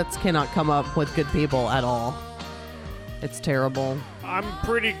 Democrats cannot come up with good people at all. It's terrible. I'm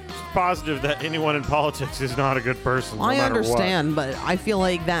pretty positive that anyone in politics is not a good person. No I matter understand, but I feel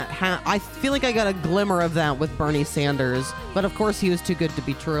like I feel like I got a glimmer of that with Bernie Sanders, but of course he was too good to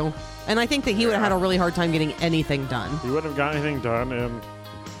be true. And I think that he would have had a really hard time getting anything done. He wouldn't have got anything done, and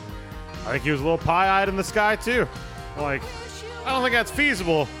I think he was a little pie-eyed in the sky too. Like, I don't think that's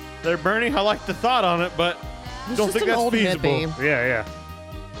feasible. There, Bernie. I like the thought on it, but He's don't just think an that's old feasible. hippie. Yeah.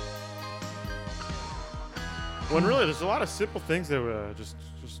 When really, there's a lot of simple things that just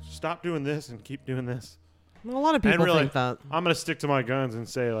stop doing this and keep doing this. Well, a lot of people and really, think that. I'm gonna stick to my guns and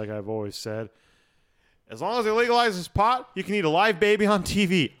say, like I've always said, as long as they legalize this pot, you can eat a live baby on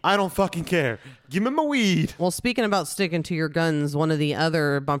TV. I don't fucking care. Give me my weed. Well, speaking about sticking to your guns, one of the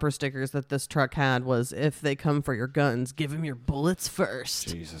other bumper stickers that this truck had was, if they come for your guns, give them your bullets first.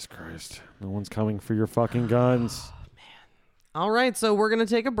 Jesus Christ. No one's coming for your fucking guns. All right, so we're going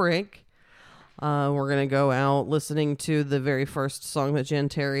to take a break. We're going to go out listening to the very first song that Jan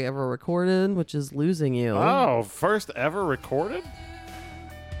Terry ever recorded, which is Losing You. Oh, first ever recorded?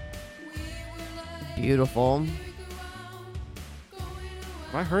 Beautiful.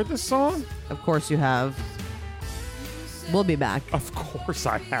 Have I heard this song? Of course you have. We'll be back. Of course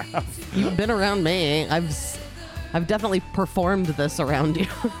I have. You've been around me. I've definitely performed this around you.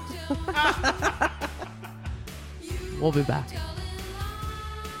 We'll be back.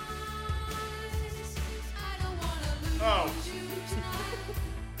 Oh.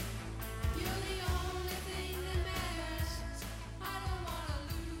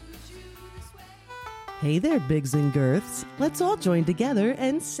 Hey there, Bigs and Girths. Let's all join together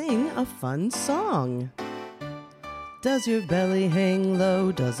and sing a fun song. Does your belly hang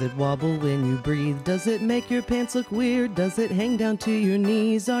low? Does it wobble when you breathe? Does it make your pants look weird? Does it hang down to your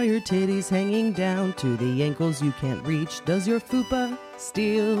knees? Are your titties hanging down to the ankles you can't reach? Does your fupa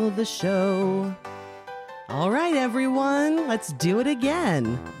steal the show? All right, everyone, let's do it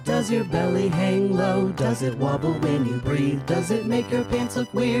again. Does your belly hang low? Does it wobble when you breathe? Does it make your pants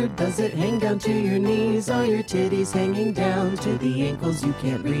look weird? Does it hang down to your knees? Are your titties hanging down to the ankles you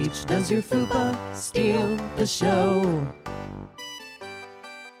can't reach? Does your fupa steal the show?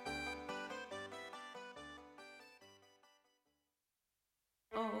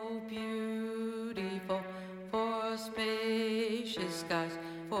 Oh, beautiful, for spacious skies,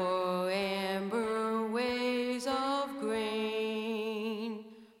 for amber waves of grain,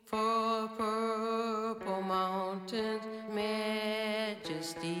 for purple mountains,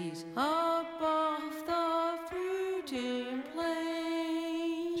 majesties above the fruiting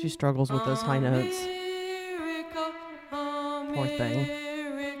plain. She struggles with those high notes. Poor thing.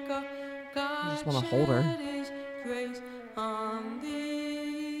 I just want to hold her.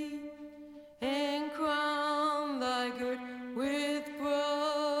 And crown thy gird with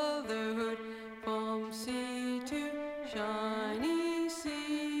brotherhood from sea to shining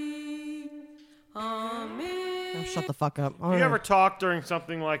sea. Amen. Oh, shut the fuck up. All If you right. ever talk during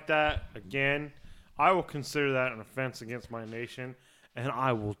something like that again, I will consider that an offense against my nation, and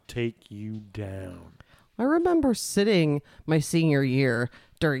I will take you down. I remember sitting my senior year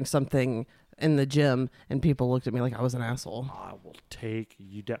during something in the gym, and people looked at me like I was an asshole. I will take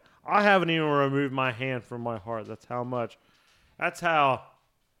you down. I haven't even removed my hand from my heart. That's how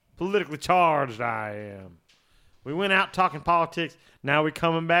politically charged I am. We went out talking politics. Now we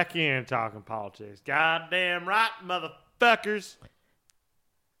coming back in talking politics. Goddamn right, motherfuckers.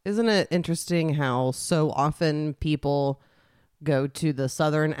 Isn't it interesting how so often people go to the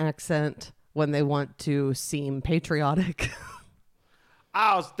Southern accent when they want to seem patriotic?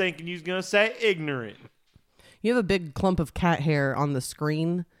 I was thinking you was going to say ignorant. You have a big clump of cat hair on the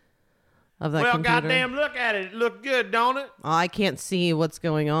screen of that Well, computer. goddamn, look at it. It look good, don't it? I can't see what's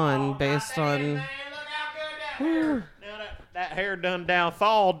going on based Goddamn, on... man, look how good that hair. Now that hair done down,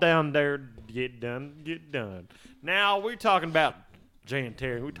 fall down there. Get done. Now we're talking about Jan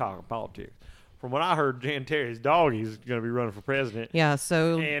Terry. We're talking politics. From what I heard, Jan Terry's dog is going to be running for president. Yeah,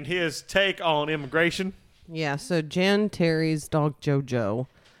 so... And his take on immigration. Yeah, so Jan Terry's dog JoJo,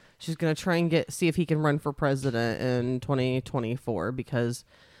 she's gonna try and see if he can run for president in 2024 because,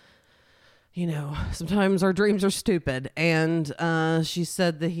 you know, sometimes our dreams are stupid. And she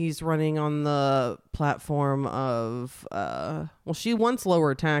said that he's running on the platform of, well, she wants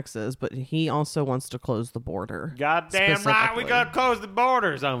lower taxes, but he also wants to close the border. Goddamn right, we specifically. got to close the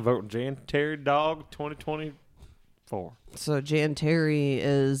borders. I'm voting Jan Terry dog 2024. So Jan Terry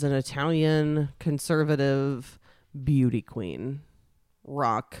is an Italian conservative beauty queen,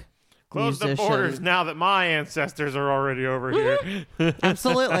 rock Close musician. the borders now that my ancestors are already over here.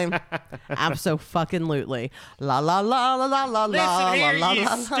 Absolutely. Abso-fucking-lutely. La la la la la la Listen here, la you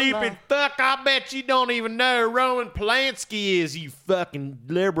la stupid fuck. I bet you don't even know who Roman Polanski is, you fucking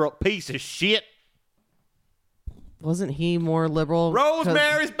liberal piece of shit. Wasn't he more liberal? 'Cause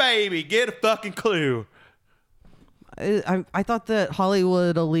Rosemary's Baby. Get a fucking clue. I thought that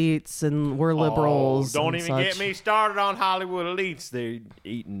Hollywood elites and we're liberals. Oh, don't and even get such. me started on Hollywood elites. They're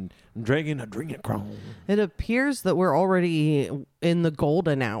eating and drinking adrenochrome. It appears that we're already in the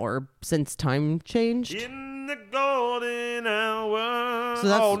golden hour since time changed. In the golden hour. So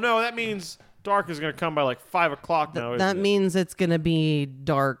that's- oh, no, that means dark is going to come by like 5 o'clock now. That isn't it? means it's going to be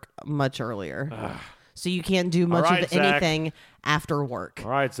dark much earlier. So you can't do much right, of Zach. anything after work.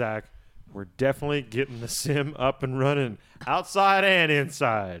 All right, Zach. We're definitely getting the sim up and running outside and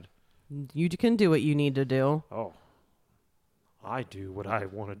inside. You can do what you need to do. Oh, I do what I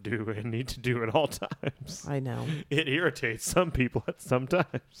want to do and need to do at all times. I know. It irritates some people at some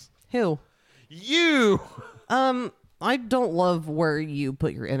times. Who? You! I don't love where you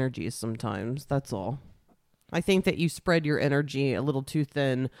put your energies sometimes. That's all. I think that you spread your energy a little too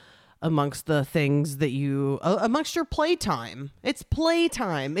thin amongst the things that you amongst your playtime. It's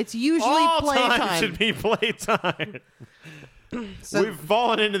playtime. It's usually All playtime. time should be playtime. So- We've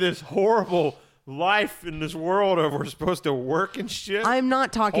fallen into this horrible life in this world of we're supposed to work and shit. I'm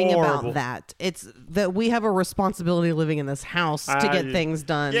not talking Horrible. about that. It's that we have a responsibility living in this house to get things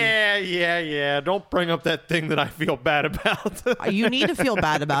done. Yeah. Don't bring up that thing that I feel bad about. You need to feel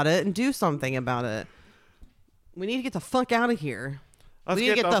bad about it and do something about it. We need to get the fuck out of here. Let's we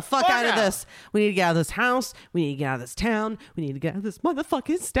need to get the fuck out of this. We need to get out of this house. We need to get out of this town. We need to get out of this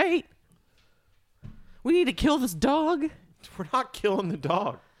motherfucking state. We need to kill this dog. We're not killing the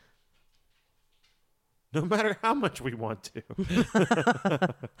dog. No matter how much we want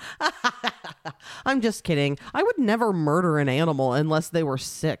to. I'm just kidding. I would never murder an animal unless they were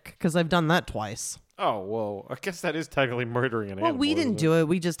sick, because I've done that twice. Oh, well, I guess that is technically murdering an Well, animal. we didn't do it.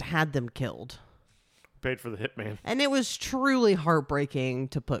 We just had them killed. Paid for the hitman. And it was truly heartbreaking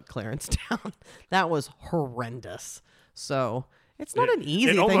to put Clarence down. That was horrendous. So it's not an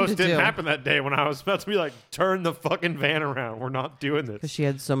easy It thing almost to didn't do. happen that day when I was about to be like, turn the fucking van around. We're not doing Because this. she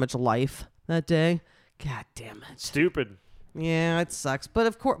had so much life that day. God damn it. Stupid. Yeah, it sucks. But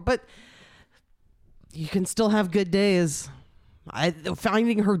of course, but you can still have good days.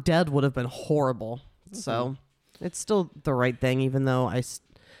 Finding her dead would have been horrible. So it's still the right thing, even though I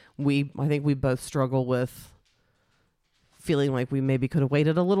think we both struggle with feeling like we maybe could have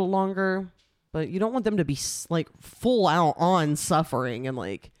waited a little longer. But you don't want them to be like full out on suffering and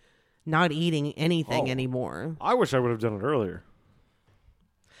like not eating anything anymore. I wish I would have done it earlier.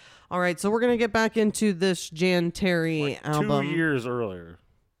 All right, so we're gonna get back into this Jan Terry album. 2 years earlier.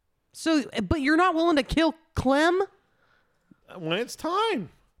 So, but you're not willing to kill Clem? When it's time.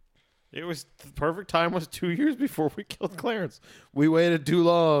 It was the perfect time was 2 years before we killed Clarence. We waited too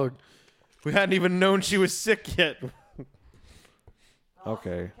long. We hadn't even known she was sick yet.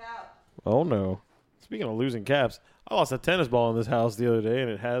 Okay. Oh no. Speaking of losing caps, I lost a tennis ball in this house the other day and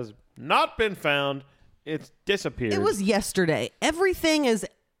it has not been found. It's disappeared. It was yesterday. Everything is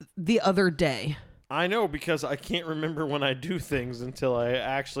the other day. I know, because I can't remember when I do things until I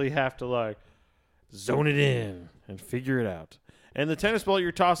actually have to like zone it in and figure it out. And the tennis ball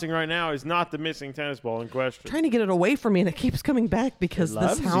you're tossing right now is not the missing tennis ball in question. Trying to get it away from me, and it keeps coming back because It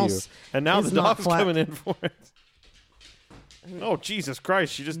this loves house you. And now is the not dog's flat. coming in for it. Oh, Jesus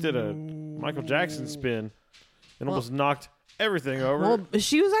Christ. She just did a Michael Jackson spin and almost knocked everything over. Well,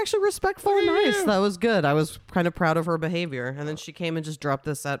 she was actually respectful and nice. Yeah. That was good. I was kind of proud of her behavior. And then she came and just dropped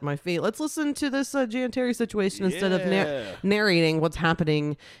this at my feet. Let's listen to this Jan Terry situation instead of narrating what's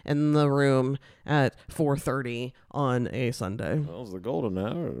happening in the room at 4:30 on a Sunday. That was the golden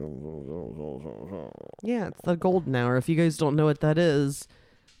hour. Yeah, it's the golden hour. If you guys don't know what that is,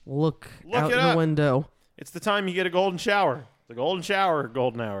 look out it the up. window. It's the time you get a golden shower. The golden shower,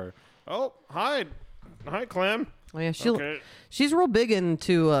 golden hour. Oh, hi. Hi, Clem. Oh, yeah, Okay. she's real big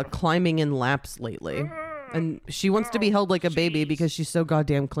into climbing in laps lately. And she wants to be held like a baby because she's so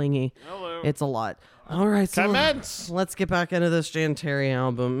goddamn clingy. Hello. It's a lot. All right, so Commence. let's get back into this Jan Terry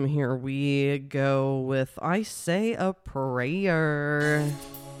album. Here we go with I Say a Prayer.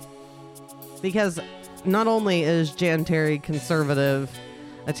 Because not only is Jan Terry conservative,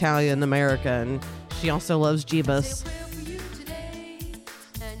 Italian American, she also loves Jeebus.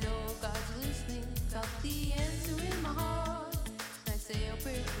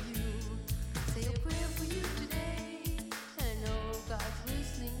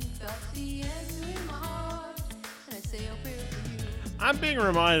 I'm being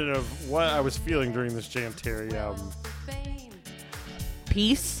reminded of what I was feeling during this Jan Terry album.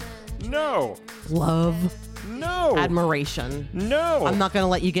 Peace, No. love, No. admiration. No. I'm not going to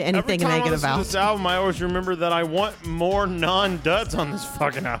let you get Every anything time negative I listen out. to this album, I always remember that I want more non-duds on this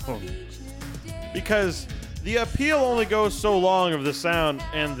fucking album. Because the appeal only goes so long of the sound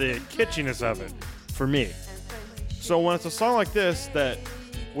and the kitschiness of it, for me. So when it's a song like this that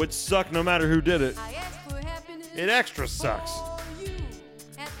would suck no matter who did it, it extra sucks.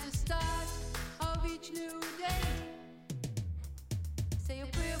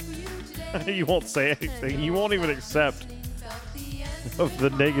 You won't say anything. You won't even accept of the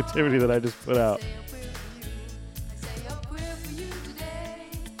negativity that I just put out.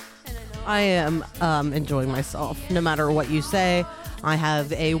 I am enjoying myself. No matter what you say, I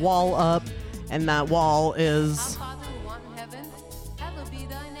have a wall up, and that wall is,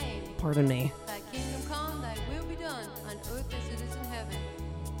 pardon me,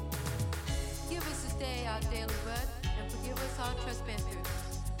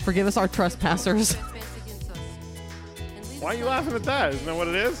 forgive us our trespassers. Why are you laughing at that? Isn't that what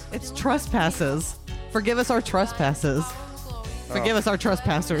it is? It's trespasses. Forgive us our trespasses. Forgive us our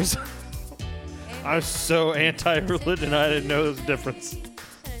trespassers. I'm so anti-religion, I didn't know there was a difference.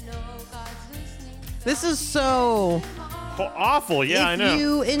 This is so. Awful, yeah, I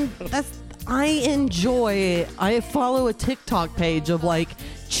know. I follow a TikTok page of like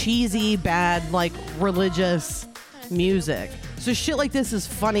cheesy, bad, like religious music. So shit like this is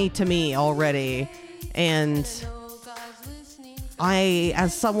funny to me already. And I,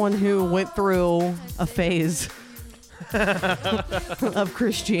 as someone who went through a phase of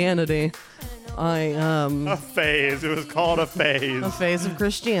Christianity, A phase. It was called a phase. a phase of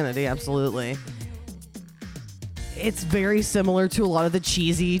Christianity, absolutely. It's very similar to a lot of the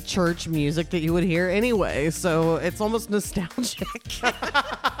cheesy church music that you would hear anyway, so it's almost nostalgic.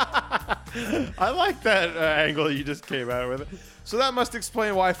 I like that angle that you just came out with. So that must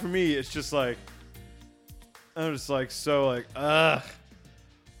explain why, for me, it's just like, I'm just like, so like, I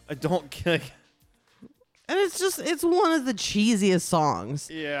don't get. And it's one of the cheesiest songs.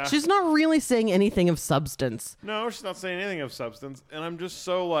 Yeah. She's not really saying anything of substance. No, she's not saying anything of substance. And I'm just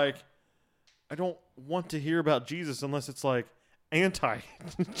so like, I don't want to hear about Jesus unless it's like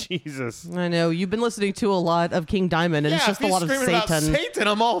anti-Jesus. I know, you've been listening to a lot of King Diamond, and it's just if a he's lot of screaming about Satan. Satan,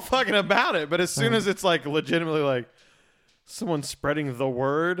 I'm all fucking about it. But as soon as it's like legitimately like someone spreading the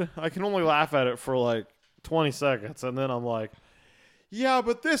word, I can only laugh at it for like 20 seconds. And then I'm like, yeah,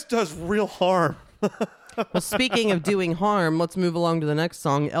 but this does real harm. Well, speaking of doing harm, let's move along to the next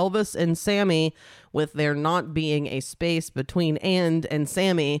song. Elvis and Sammy, with there not being a space between and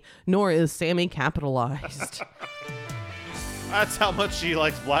Sammy, nor is Sammy capitalized. That's how much she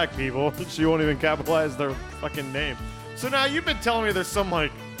likes black people. She won't even capitalize their fucking name. So now you've been telling me there's some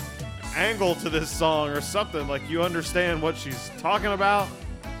like angle to this song or something, like you understand what she's talking about.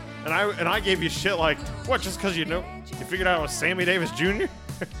 And I gave you shit like, what, just because you figured out it was Sammy Davis Jr.?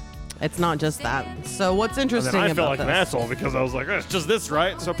 It's not just that. So what's And interesting then I felt about like this? an asshole because I was like, it's just this,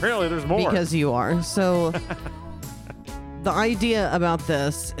 right? So apparently there's more. Because you are. So the idea about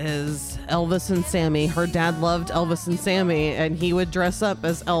this is Elvis and Sammy. Her dad loved Elvis and Sammy, and he would dress up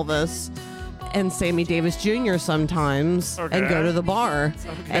as Elvis and Sammy Davis Jr. sometimes and go Okay. to the bar.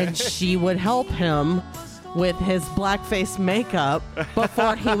 And she would help him with his blackface makeup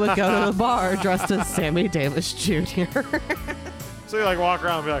before he would go to the bar dressed as Sammy Davis Jr. So you like walk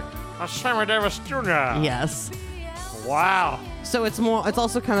around and be like, I'm Sammy Davis Jr. Yes. Wow. So it's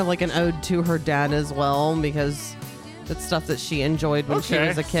also kind of like an ode to her dad as well, because it's stuff that she enjoyed when she Okay.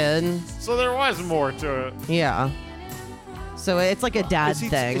 was a kid. So there was more to it. Yeah. So it's like a dad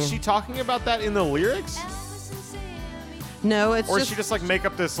thing. Is she talking about that in the lyrics? No, it's Or does just she just like make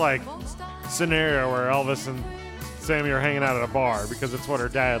up this like scenario where Elvis and Sammy are hanging out at a bar because it's what her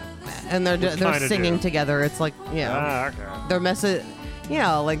dad. and they're kinda singing do. together. It's like Okay. their message.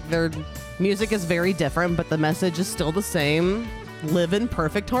 Yeah, like their music is very different, but the message is still the same. Live in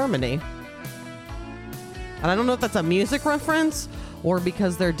perfect harmony. And I don't know if that's a music reference or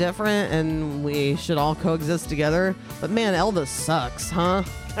because they're different and we should all coexist together. But man, Elvis sucks, huh?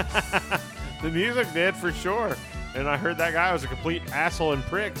 The music did for sure. And I heard that guy was a complete asshole and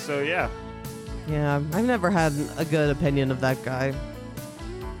prick, so yeah. Yeah, I've never had a good opinion of that guy.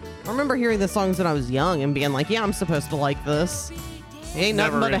 I remember hearing the songs when I was young and being like, yeah, I'm supposed to like this. He ain't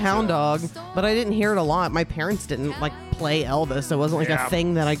nothing Never but a into hound it. dog. But I didn't hear it a lot. My parents didn't like play Elvis. It wasn't like Yeah. a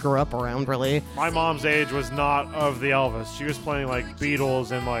thing that I grew up around, really. My mom's age was not of the Elvis. She was playing like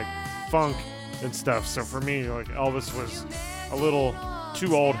Beatles and like funk and stuff. So for me, like Elvis was a little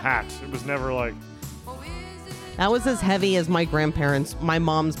too old hat. It was never like, That was as heavy as my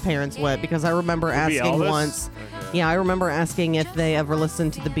mom's parents went, because I remember be asking Elvis? once. Okay. Yeah, I remember asking if they ever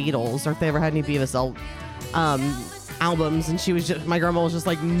listened to the Beatles or if they ever had any Beavis albums, and my grandma was just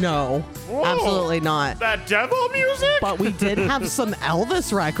like, no, Whoa. absolutely not. that devil music? But we did have some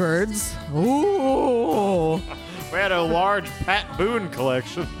Elvis records. Ooh, We had a large Pat Boone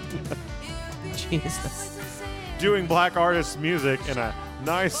collection Jesus. doing black artists' music in a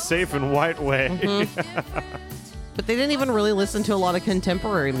nice, safe, and white way. Mm-hmm. But they didn't even really listen to a lot of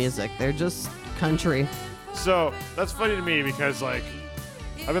contemporary music. They're just country. So that's funny to me because like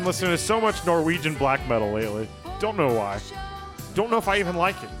I've been listening to so much Norwegian black metal lately. Don't know why. Don't know if I even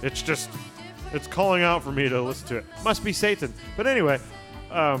like it. It's calling out for me to listen to it. Must be Satan. But anyway,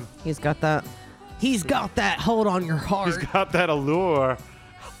 He's got that hold on your heart. he's got that allure.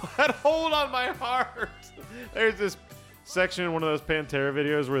 That hold on my heart. There's this section in one of those Pantera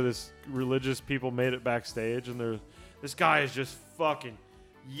videos where this religious people made it backstage, and this guy is just fucking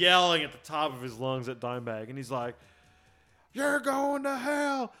yelling at the top of his lungs at Dimebag, and he's like, "You're going to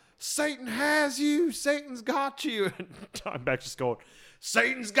hell. Satan has you. Satan's got you." And Dimebag's just going,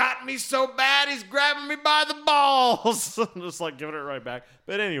 "Satan's got me so bad, he's grabbing me by the balls." I'm just like giving it right back.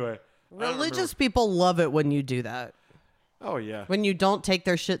 But anyway, I don't Religious people love it when you do that. remember. Oh yeah. When you don't take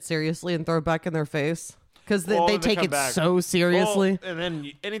their shit seriously and throw it back in their face. Because Well, they then take come it back. so seriously. Well, and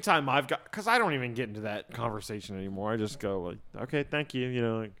then anytime because I don't even get into that conversation anymore. I just go like, okay, thank you,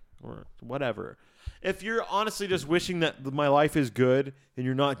 like, or whatever. If you're honestly just wishing that my life is good and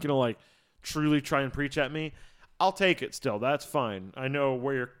you're not gonna like truly try and preach at me, I'll take it still. That's fine. I know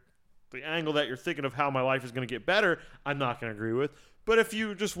the angle that you're thinking of how my life is gonna get better, I'm not gonna agree with. But if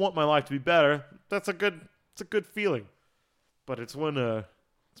you just want my life to be better, it's a good feeling. But it's when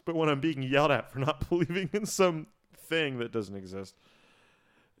I'm being yelled at for not believing in some thing that doesn't exist.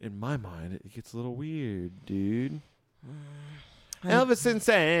 In my mind, it gets a little weird, dude. Elvis and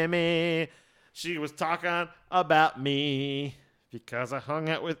Sammy, she was talking about me because I hung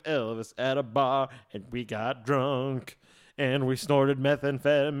out with Elvis at a bar and we got drunk and we snorted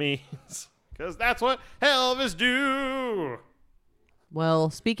methamphetamines because that's what Elvis do. Well,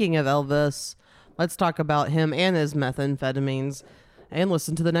 speaking of Elvis, let's talk about him and his methamphetamines and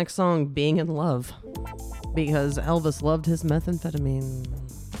listen to the next song, Being in Love. Because Elvis loved his methamphetamine.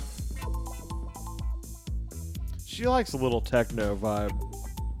 She likes a little techno vibe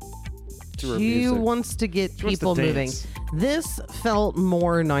to her She music. wants to get She wants to people moving. dance. This felt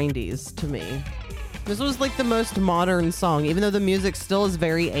more 90s to me. This was like the most modern song, even though the music still is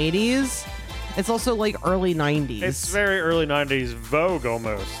very 80s. It's also like early 90s. It's very early 90s Vogue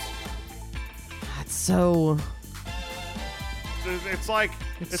almost. That's so... It's like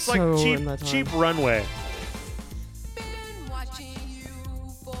It's like so cheap in that time. cheap runway. Been watching you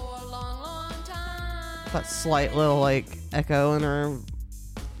for a long, long time. that slight little like echo in her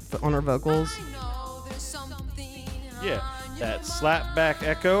on her vocals. I know there's something Yeah, on that your slap back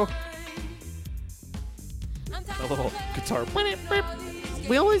echo, mind. a little guitar.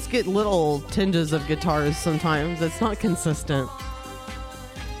 We always get little tinges of guitars sometimes. It's not consistent.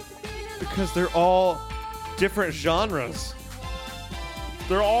 Because they're all different genres.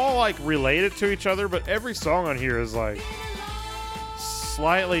 They're all like related to each other, but every song on here is like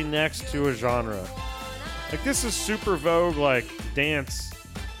slightly next to a genre. Like this is super Vogue, like dance,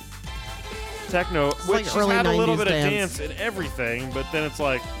 techno, like which has early had a little 90s bit dance. of dance in everything, but then it's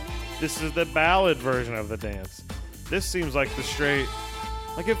like this is the ballad version of the dance. This seems like the straight,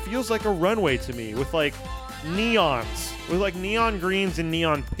 like it feels like a runway to me with like neons with like neon greens and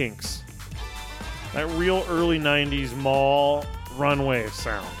neon pinks. That real early 90s mall runway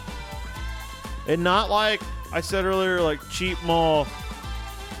sound. And not like I said earlier, like cheap mall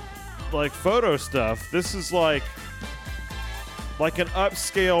like photo stuff. This is like an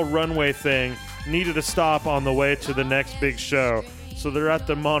upscale runway thing. Needed to stop on the way to the next big show. So they're at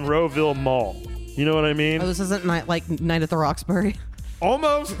the Monroeville Mall. You know what I mean? Oh, this isn't Night at the Roxbury.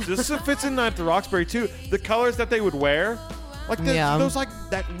 Almost. This fits in Night at the Roxbury too. The colors that they would wear, like those like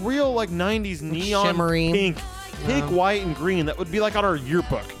that real like 90s neon shimmery pink, white, and green. That would be like on our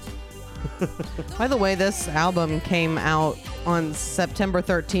yearbook. By the way, this album came out on September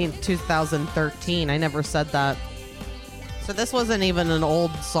 13th, 2013. I never said that. So this wasn't even an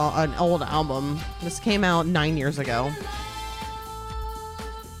old song, an old album. This came out 9 years ago.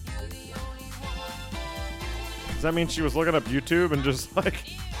 Does that mean she was looking up YouTube and just like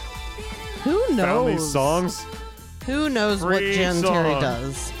Who knows? found these songs? Who knows what Free Jan Terry song.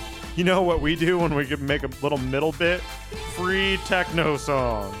 does? You know what we do when we could make a little middle bit? Free techno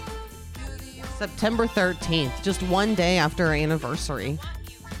song. September 13th, just one day after our anniversary.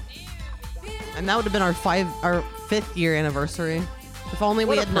 And that would have been our 5th year anniversary. If only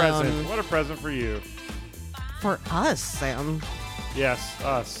we What a had present. known. What a present for you. For us, Sam. Yes,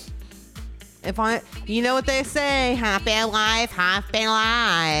 us. You know what they say, happy life, happy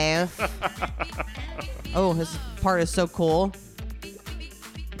life. Oh, this part is so cool.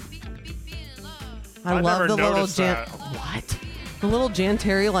 I love never the little noticed that. What? The little Jan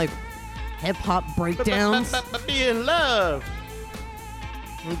Terry like hip hop breakdowns. Be in love.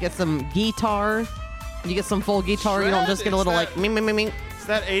 You get some guitar. You get some full guitar. You don't just get a little like me. It's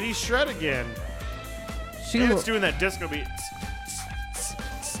that 80s shred again. She And it's doing that disco beat.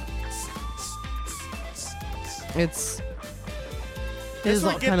 It is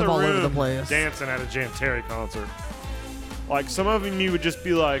all kind of all over the place. Dancing at a Jan Terry concert. Like some of them you would just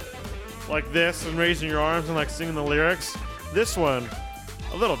be like this and raising your arms and like singing the lyrics. This one,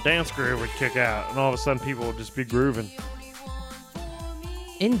 a little dance groove would kick out and all of a sudden people would just be grooving.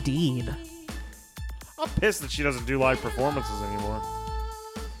 Indeed. I'm pissed that she doesn't do live performances anymore.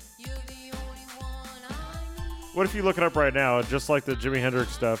 What if you look it up right now, and just like the Jimi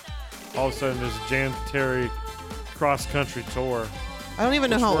Hendrix stuff, all of a sudden there's a Jan Terry cross-country tour. I don't even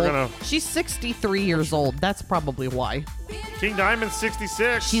know Which how we're old. She's 63 years old. That's probably why. King Diamond's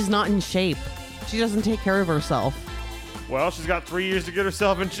 66. She's not in shape. She doesn't take care of herself. Well, she's got 3 years to get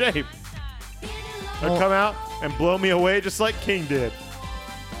herself in shape. Or Well- come out and blow me away just like King did.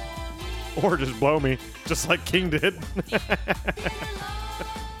 Or just blow me just like King did.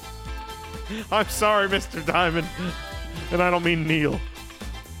 I'm sorry, Mr. Diamond. And I don't mean Neil.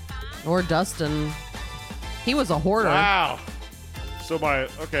 Or Dustin. He was a hoarder. Wow. So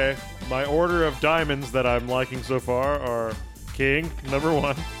my order of diamonds that I'm liking so far are King, number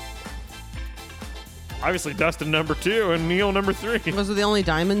 1. Obviously Dustin, number 2, and Neil, number 3. Those are the only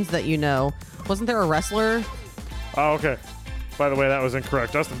diamonds that you know. Wasn't there a wrestler? Oh, okay. By the way, that was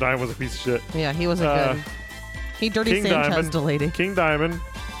incorrect. Dustin Diamond was a piece of shit. Yeah, he wasn't good. He dirty King Sanchez Diamond, to lady. King Diamond,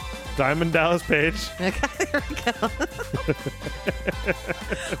 Diamond Dallas Page. There we go.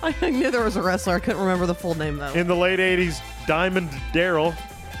 I knew there was a wrestler. I couldn't remember the full name though. In the late 80s, Diamond Daryl.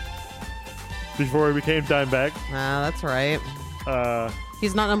 Before he became Dimebag. Ah, that's right.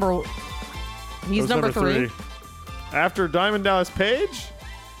 He's not number. He's was number 3. After Diamond Dallas Page?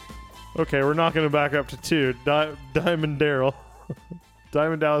 Okay, we're not going to back up to 2. Diamond Daryl.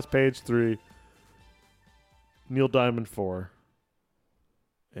 Diamond Dallas Page 3. Neil Diamond 4.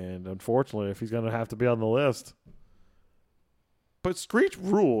 And unfortunately, if he's going to have to be on the list. But Screech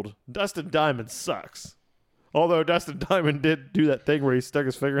ruled. Dustin Diamond sucks. Although Dustin Diamond did do that thing where he stuck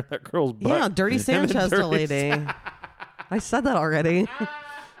his finger in that girl's butt. Yeah, dirty And then Sanchez to lady. I said that already.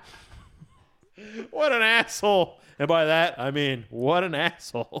 What an asshole. And by that, I mean, what an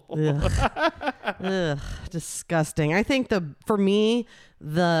asshole. Ugh, disgusting. I think for me,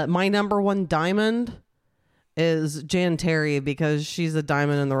 my number 1 diamond is Jan Terry because she's a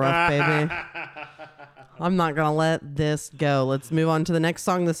diamond in the rough, baby. I'm not going to let this go. Let's move on to the next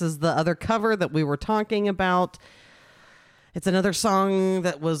song. This is the other cover that we were talking about. It's another song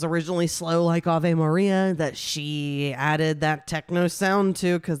that was originally slow like Ave Maria that she added that techno sound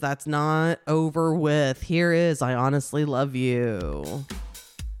to because that's not over with. Here is I Honestly Love You.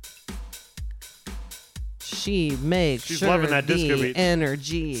 She makes She's sure loving that the disco beat.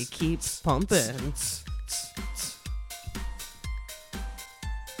 energy keeps pumping.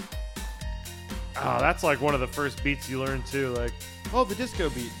 Oh, that's like one of the first beats you learn too. Like, oh, the disco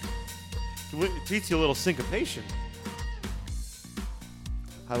beat. It teaches you a little syncopation.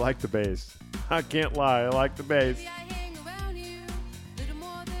 I like the bass. I can't lie. I like the bass. Maybe I hang around you little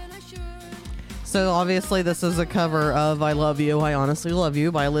more than I should. So obviously this is a cover of I Love You, I Honestly Love You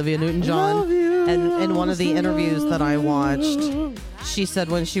by Olivia Newton-John. And in one of the interviews that I watched, she said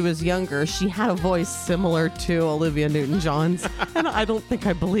when she was younger, she had a voice similar to Olivia Newton-John's. And I don't think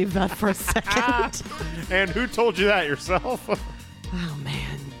I believe that for a second. And who told you that, yourself? Oh,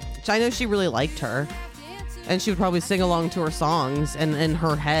 man. I know she really liked her. And she would probably sing along to her songs. And in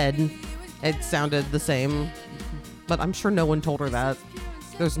her head, it sounded the same. But I'm sure no one told her that.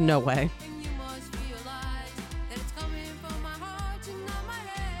 There's no way. You must realize that it's coming from my heart and not my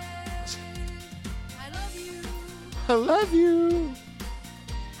head. I love you. I love you.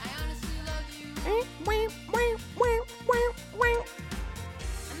 I honestly love you.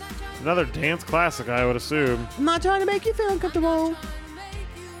 I'm not trying to Another dance classic, I would assume. I'm not trying to make you feel uncomfortable. make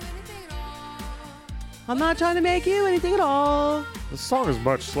you anything at all. I'm not trying to make you anything at all. This song is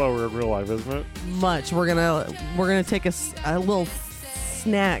much slower in real life, isn't it? Much. We're gonna take a little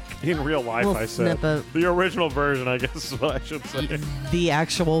snack. In real life, Little I said. snippet. The original version, I guess is what I should say. The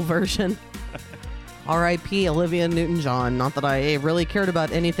actual version. R.I.P. Olivia Newton-John. Not that I really cared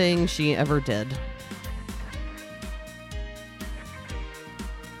about anything she ever did.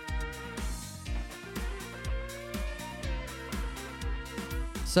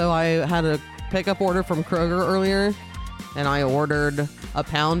 So I had a pickup order from Kroger earlier, and I ordered a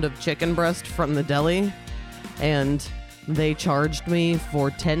pound of chicken breast from the deli, and they charged me for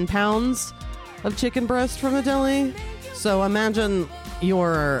 10 pounds of chicken breast from the deli. So imagine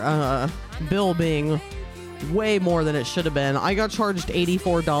your bill being way more than it should have been. I got charged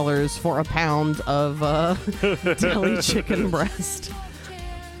 $84 for a pound of deli chicken breast.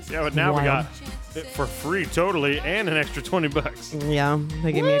 Yeah, but now we Wild. got it for free totally and an extra $20. Yeah,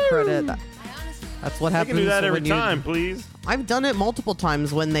 they give me a credit. That's what I happens. can do that every when you- time, please. I've done it multiple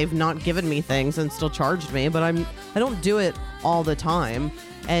times when they've not given me things and still charged me, but I don't do it all the time.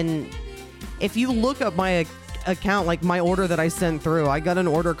 And if you look up my account, like my order that I sent through, I got an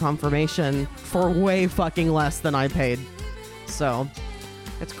order confirmation for way fucking less than I paid. So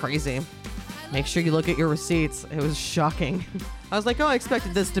it's crazy. Make sure you look at your receipts. It was shocking. I was like, oh, I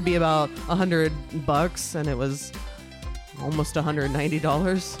expected this to be about $100, and it was almost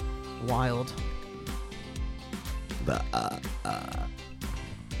 $190. Wild.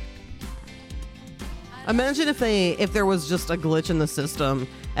 Imagine if there was just a glitch in the system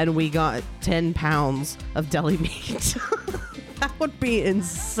and we got 10 pounds of deli meat. That would be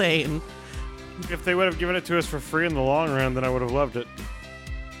insane. If they would have given it to us for free in the long run, then I would have loved it.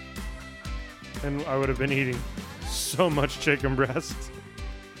 And I would have been eating so much chicken breast.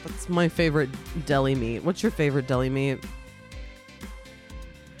 That's my favorite deli meat. What's your favorite deli meat?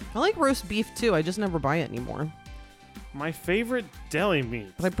 I like roast beef too. I just never buy it anymore. My favorite deli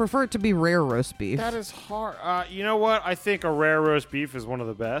meat. But I prefer it to be rare roast beef. That is hard. You know what? I think a rare roast beef is one of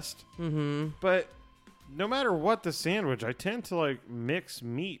the best. Mm-hmm. But no matter what the sandwich, I tend to like mix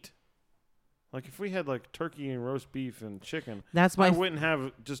meat. Like if we had like turkey and roast beef and chicken, That's my I f- wouldn't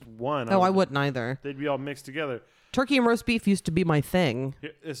have just one. Oh, I wouldn't either. They'd be all mixed together. Turkey and roast beef used to be my thing.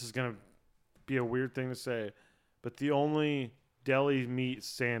 This is gonna be a weird thing to say, but the only deli meat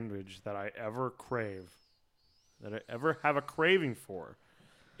sandwich that I ever crave, that I ever have a craving for,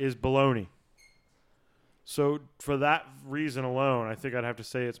 is bologna. So for that reason alone, I think I'd have to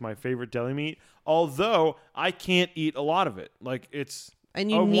say it's my favorite deli meat. Although I can't eat a lot of it. Like it's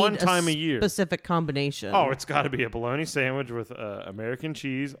And you need one time a year. specific combination. Oh, it's got to be a bologna sandwich with American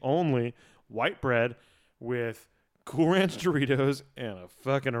cheese only, white bread with Cool Ranch Doritos and a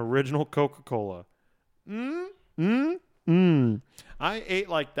fucking original Coca-Cola. I ate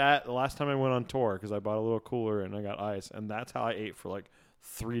like that the last time I went on tour because I bought a little cooler and I got ice, and that's how I ate for like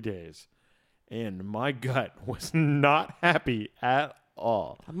 3 days. And my gut was not happy at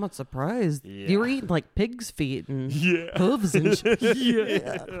all. I'm not surprised. Yeah. You were eating like pig's feet and Yeah. hooves and shit.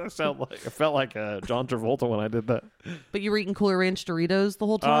 Yeah. I felt like John Travolta when I did that. But you were eating Cooler Ranch Doritos the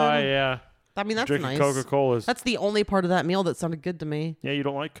whole Oh, time? yeah. I mean, that's Drinking nice. Coca-Colas. That's the only part of that meal that sounded good to me. Yeah, you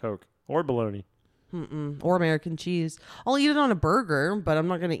don't like Coke or bologna. Or American cheese. I'll eat it on a burger, but I'm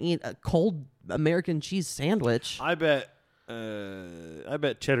not going to eat a cold American cheese sandwich. I bet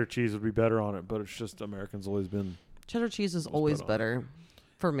cheddar cheese would be better on it, but it's just Americans always been. Cheddar cheese is always put on. better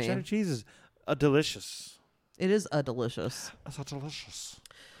for me. Cheddar cheese is a delicious. It is a delicious. It's a delicious.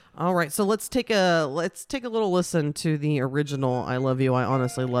 All right, so let's take a little listen to the original "I Love You, I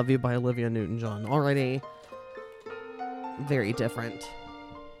Honestly Love You" by Olivia Newton-John. Already very different.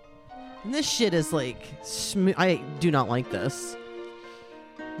 And this shit is like I do not like this.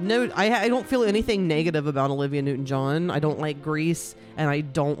 No, I don't feel anything negative about Olivia Newton-John. I don't like Grease, and I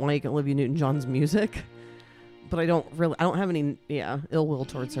don't like Olivia Newton-John's music. But I don't have any, ill will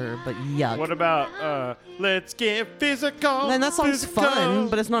towards her, but yuck. What about Let's Get Physical? And that song's physical. fun,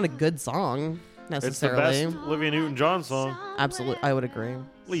 but it's not a good song, necessarily. It's the best Olivia Newton-John song. Absolutely, I would agree.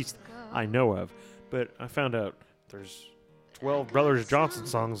 At least I know of. But I found out there's 12 Brothers Johnson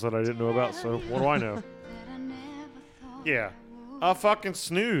songs that I didn't know about, so what do I know? Yeah. A fucking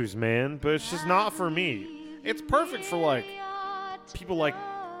snooze, man, but it's just not for me. It's perfect for, like, people like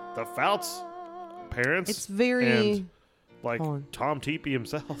the Fouts parents. It's very... And, like, Hold on. Tom Teepee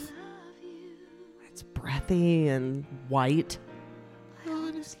himself. It's breathy and white.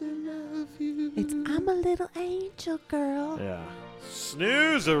 It's I'm a little angel girl. Yeah.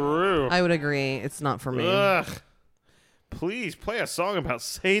 Snooze-a-roo. I would agree. It's not for me. Ugh. Please play a song about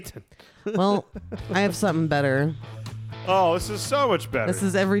Satan. Well, I have something better. Oh, this is so much better. This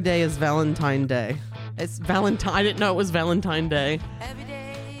is Every Day is Valentine Day. It's Valentine. I didn't know it was Valentine Day. Every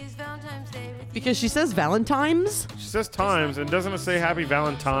day is Valentine's Day with Because she says Valentine's. She says times, and doesn't it say Happy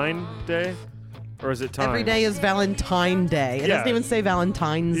Valentine Day? Or is it times? Every day is Valentine Day. It Yeah. doesn't even say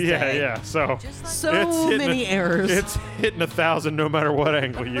Valentine's Day. Yeah. So So it's hitting many errors. It's hitting 1,000 no matter what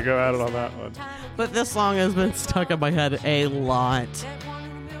angle you go at it on that one. But this song has been stuck in my head a lot.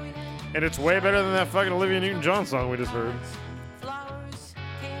 And it's way better than that fucking Olivia Newton-John song we just heard. flowers,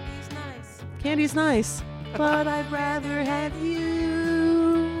 candy's nice. Candy's nice, but I'd rather have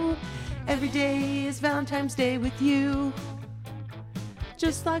you. Every day is Valentine's Day with you.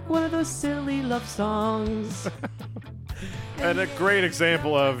 Just like one of those silly love songs. And a great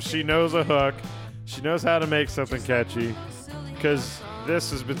example of she knows a hook. She knows how to make something catchy. Because this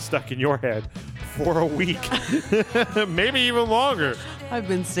has been stuck in your head for a week. Maybe even longer. I've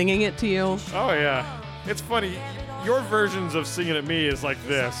been singing it to you. Oh, yeah. It's funny. Your versions of singing at me is like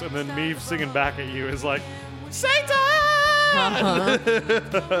this, and then me singing back at you is like, Satan!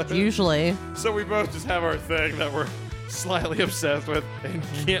 Usually. So we both just have our thing that we're slightly obsessed with and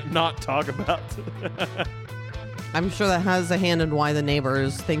can't not talk about. I'm sure that has a hand in why the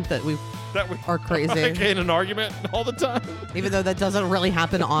neighbors think that we That we are crazy. like in an argument all the time. Even though that doesn't really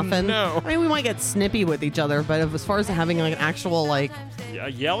happen often. No. I mean, we might get snippy with each other, but as far as having like an actual, like, A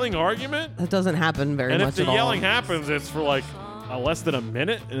yelling argument? that doesn't happen very And much if the at all. yelling happens, it's for like less than a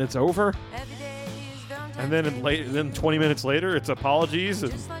minute and it's over. Every day is Valentine's And then 20 minutes later, it's apologies.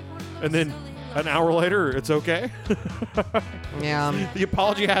 And then an hour later, it's okay. Yeah. The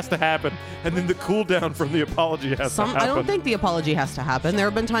apology has to happen. And then the cool down from the apology has to happen. I don't think the apology has to happen. There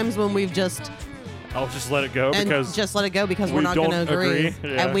have been times when we've just I'll just let it go and because just let it go because we're we not going to don't agree,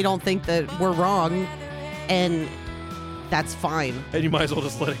 agree. Yeah. and we don't think that we're wrong, and that's fine. and you might as well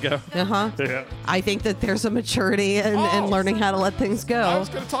just let it go. Uh-huh. Yeah. I think that there's a maturity in Oh. learning how to let things I go. was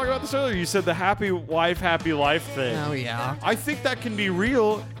going to talk about this earlier. You said the happy wife, happy life thing. Oh yeah. I think that can be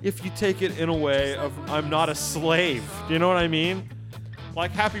real if you take it in a way of I'm not a slave. Do you know what I mean?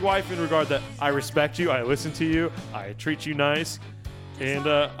 Like happy wife in regard that I respect you, I listen to you, I treat you nice, and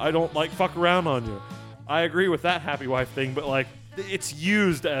I don't like fuck around on you. I agree with that happy wife thing, but like it's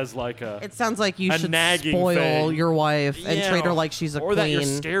used as like a It sounds like you a should nagging spoil thing. your wife and Yeah, treat her like she's a or that you're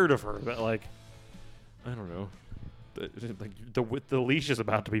queen. scared of her. That like I don't know. The leash is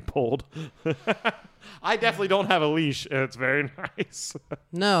about to be pulled. I definitely don't have a leash, and it's very nice.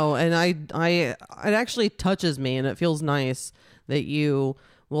 No, and it actually touches me, and it feels nice that you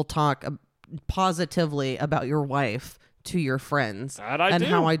will talk positively about your wife to your friends, That I and do.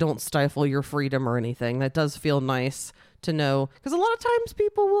 how I don't stifle your freedom or anything. That does feel nice to know, because a lot of times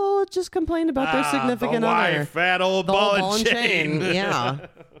people will just complain about their significant the other. wife, that old The ball, ball and chain. Yeah,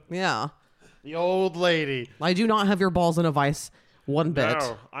 yeah. The old lady. I do not have your balls in a vice one bit.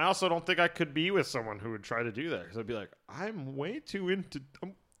 No, I also don't think I could be with someone who would try to do that because I'd be like, I'm too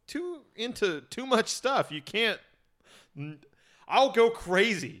into too much stuff. You can't. I'll go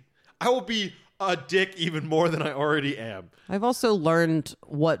crazy. I will be a dick even more than I already am. I've also learned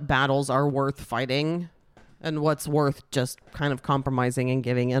what battles are worth fighting and what's worth just kind of compromising and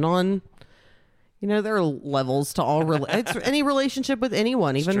giving in on. You know, there are levels to all it's any relationship with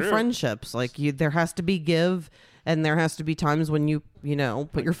anyone, even true. friendships. Like there has to be give, and there has to be times when you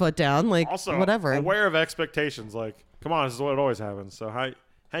put your foot down, like Also, whatever. aware of expectations. Like, come on, this is what always happens. So how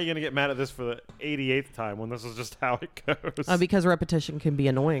are you gonna get mad at this for the 88th time when this is just how it goes? Because repetition can be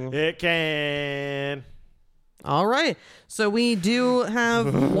annoying. It can. All right. So we do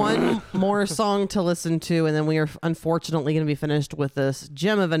have one more song to listen to, and then we are unfortunately going to be finished with this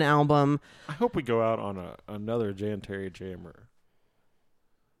gem of an album. I hope we go out on another Jan Terry jammer.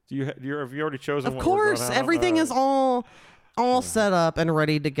 Have you already chosen? Of what we're course, going out? everything All is right. all all set up and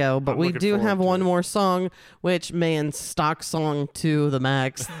ready to go, but I'm we looking do forward have to one it. more song, which, man, stock song to the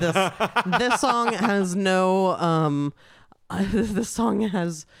max. This song has no this song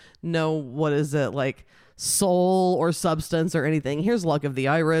has no, what is it, like soul or substance or anything. Here's Luck of the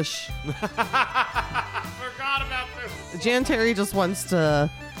Irish. Forgot about this. Jan Terry just wants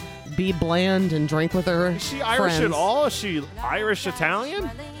to be bland and drink with her Is she Irish friends. at all? Is she Irish Italian?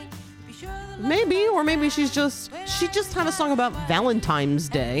 Maybe, or maybe she just had a song about Valentine's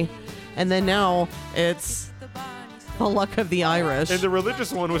Day, and then now it's the Luck of the Irish. And the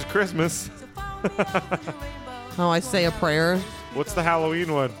religious one was Christmas. Oh, I say a prayer. What's the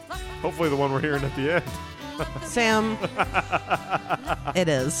Halloween one? Hopefully the one we're hearing at the end. Sam, it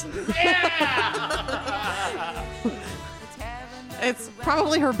is. It's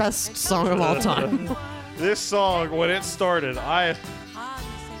probably her best song of all time. This song, when it started, I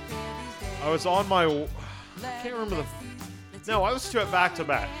was on my... I can't remember No, I listened to it back to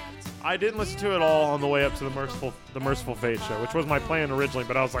back. I didn't listen to it all on the way up to the Merciful Fate show, which was my plan originally,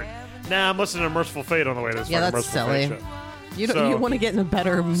 but I was like, nah, I'm listening to Merciful Fate on the way to this Yeah, fucking that's Merciful Fate silly. show. You want to get in a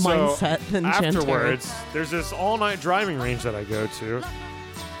better mindset than Jan Terry. Afterwards, there's this all-night driving range that I go to,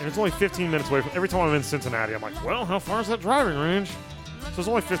 and it's only 15 minutes away. Every time I'm in Cincinnati, I'm like, well, how far is that driving range? So it's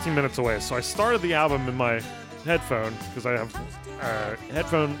only 15 minutes away. So I started the album in my headphone, because I have a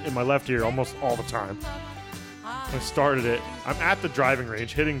headphone in my left ear almost all the time. I started it. I'm at the driving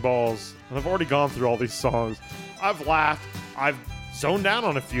range hitting balls, and I've already gone through all these songs. I've laughed. I've zoned out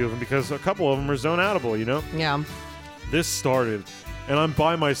on a few of them because a couple of them are zone-outable, you know? Yeah. This started, and I'm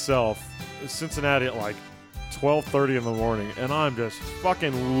by myself in Cincinnati at like 12:30 in the morning, and I'm just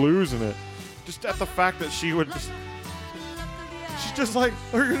fucking losing it. Just at the fact that she's just like,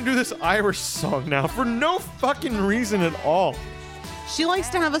 we're gonna do this Irish song now for no fucking reason at all. She likes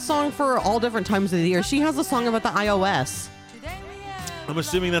to have a song for all different times of the year. She has a song about the iOS. I'm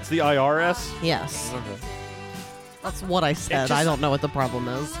assuming that's the IRS. Yes. Okay. That's what I said. I don't know what the problem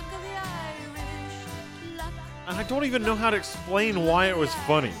is. And I don't even know how to explain why it was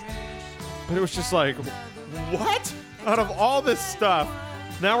funny. But it was just like, what? Out of all this stuff,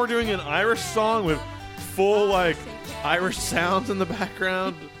 now we're doing an Irish song with full, like, Irish sounds in the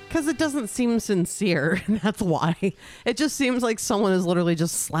background. Because it doesn't seem sincere, and that's why. It just seems like someone is literally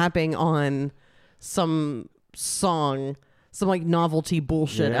just slapping on some song, some like novelty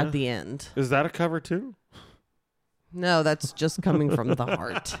bullshit Yeah. at the end. Is that a cover too? No, that's just coming from the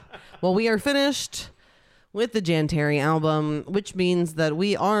heart. Well, we are finished with the Jan Terry album, which means that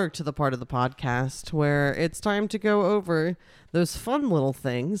we are to the part of the podcast where it's time to go over those fun little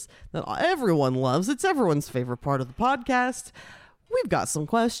things that everyone loves. It's everyone's favorite part of the podcast. We've got some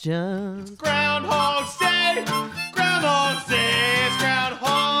questions. Groundhog's Day! Groundhog's Day! It's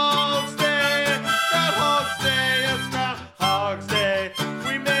Groundhog's Day! Groundhog's Day! It's Groundhog's Day!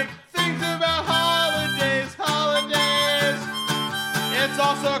 We make things about holidays! It's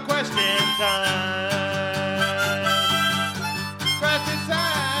also question time! Question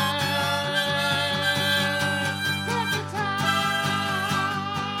time! Question time!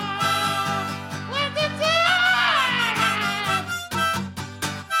 Question time!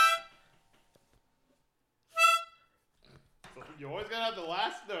 You always gotta have the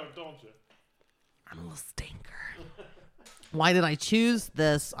last note, don't you? I'm a little stinker. Why did I choose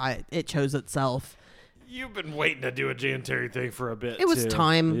this? It chose itself. You've been waiting to do a Jan Terry thing for a bit. It was too.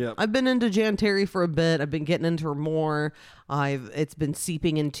 time. Yep. I've been into Jan Terry for a bit. I've been getting into her more. It's been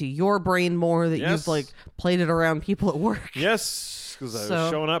seeping into your brain more that Yes. you've like played it around people at work. Yes, because I So- was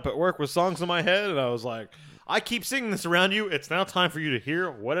showing up at work with songs in my head, and I was like, I keep singing this around you. It's now time for you to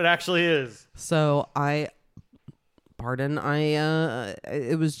hear what it actually is. So it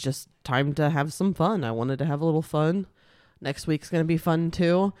was just time to have some fun. I wanted to have a little fun. Next week's going to be fun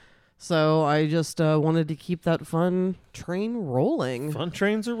too. So I just wanted to keep that fun train rolling. Fun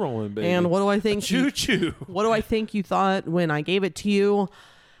trains are rolling, baby. And what do I think? Choo-choo. What do I think you thought when I gave it to you?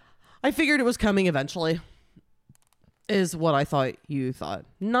 I figured it was coming eventually. Is what I thought you thought.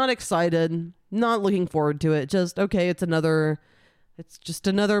 Not excited, not looking forward to it. Just okay, it's just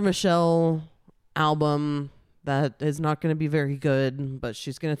another Michelle album that is not going to be very good, but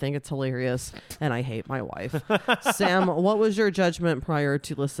she's going to think it's hilarious, and I hate my wife. Sam, what was your judgment prior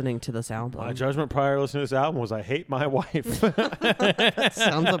to listening to this album? My judgment prior to listening to this album was I hate my wife. That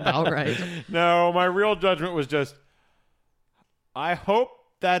sounds about right. No, my real judgment was just I hope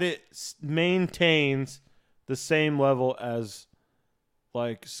that it maintains the same level as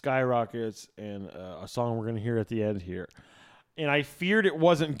like Skyrockets and a song we're going to hear at the end here. And I feared it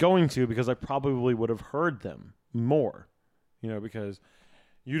wasn't going to because I probably would have heard them more, because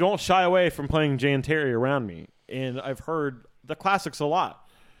you don't shy away from playing Jan Terry around me. and I've heard the classics a lot.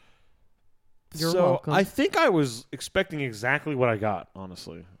 You're so welcome. I think I was expecting exactly what I got,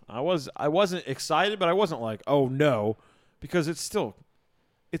 honestly. I wasn't excited, but I wasn't like, oh no, because it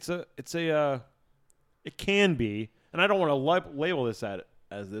can be, and I don't want to label this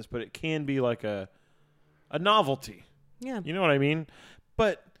as this, but it can be like a novelty. Yeah. You know what I mean?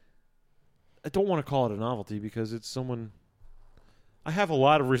 But I don't want to call it a novelty because it's someone. I have a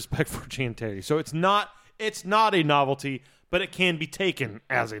lot of respect for Jan Terry, so it's not a novelty, but it can be taken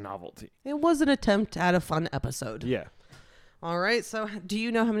as a novelty. It was an attempt at a fun episode. Yeah. All right. So do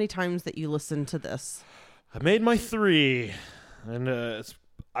you know how many times that you listened to this? I made my 3, and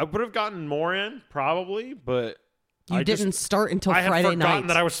I would have gotten more in probably, but You didn't start until I Friday had forgotten night.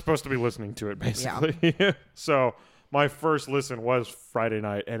 that I was supposed to be listening to it, basically. So my first listen was Friday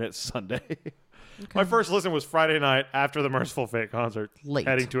night, and it's Sunday. My first listen was Friday night after the Merciful Fate concert, Late.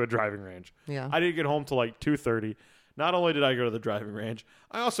 heading to a driving range. Yeah. I didn't get home till like 2:30. Not only did I go to the driving range,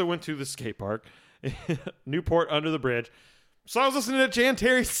 I also went to the skate park, Newport under the bridge. So I was listening to Jan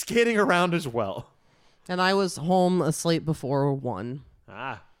Terry skating around as well. And I was home asleep before 1.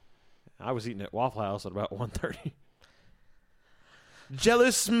 I was eating at Waffle House at about 1:30.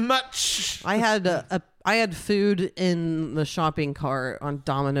 Jealous much? I had food in the shopping cart on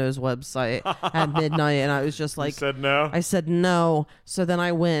Domino's website at midnight, and I was just like, You said no? I said no. So then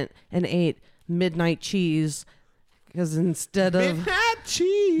I went and ate midnight cheese because instead of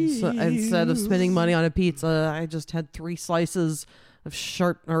cheese. instead of spending money on a pizza, I just had 3 slices of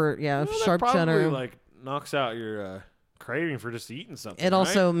sharp That probably, cheddar. like knocks out your craving for just eating something. It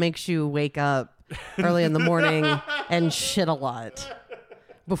also makes you wake up early in the morning and shit a lot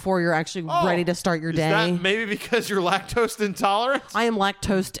before you're actually ready to start your Is day. that maybe because you're lactose intolerant? I am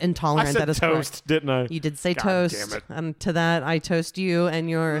lactose intolerant. I said That is toast, correct. didn't I? You did say God toast, damn it. and to that I toast you and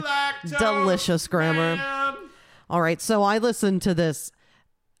your Lactose delicious grammar. man. All right, so I listened to this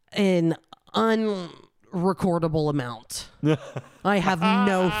in unrecordable amount. I have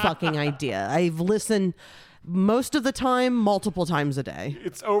no fucking idea. I've listened most of the time, multiple times a day.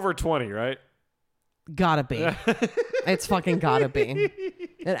 It's over 20, right? Gotta be. It's fucking gotta be.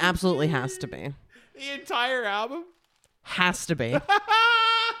 It absolutely has to be. The entire album? Has to be.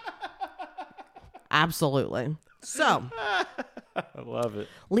 Absolutely. So, I love it.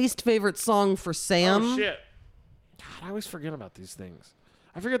 least favorite song for Sam. Oh, shit. God, I always forget about these things.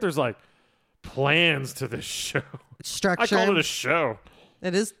 I forget there's like plans to this show. Structure. I called it a show.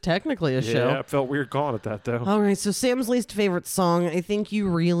 It is technically a Yeah, show. it felt weird calling it that, though. All right, so Sam's least favorite song. I think you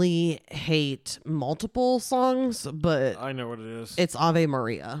really hate multiple songs, but I know what it is. it's Ave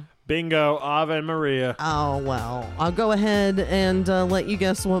Maria. Bingo, Ave Maria. Oh, well. I'll go ahead and let you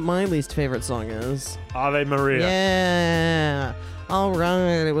guess what my least favorite song is. Ave Maria. Yeah. All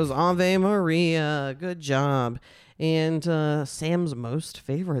right, it was Ave Maria. Good job. And Sam's most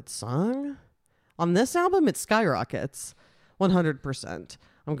favorite song? On this album, it's Skyrockets. 100%.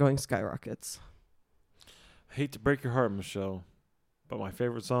 I'm going Skyrockets. I hate to break your heart, Michelle, but my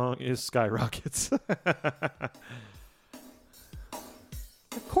favorite song is Skyrockets.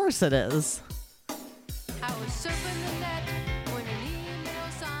 Of course it is. I was surfing the net when an email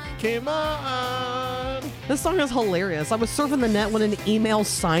sign Come on. This song is hilarious. I was surfing the net when an email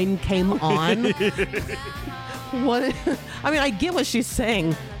sign came on. What? I mean, I get what she's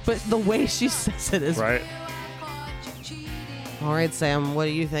saying, but the way she says it is Right? caught you cheating. All right, Sam, what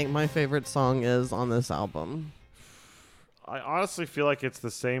do you think my favorite song is on this album? I honestly feel like it's the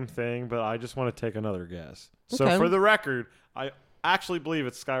same thing, but I just want to take another guess. So Okay. for the record, I actually believe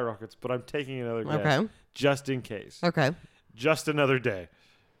it's Skyrockets, but I'm taking another guess Okay. just in case. Okay. Just Another Day.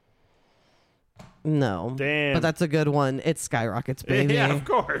 No. Damn. But that's a good one. It's Skyrockets, baby. Yeah, of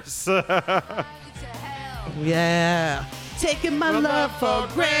course. To hell. Yeah. Taking my love for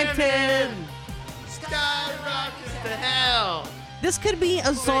granted. Skyrockets to hell. This could be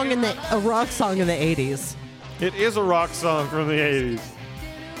a song a rock song in the 80s. It is a rock song from the 80s.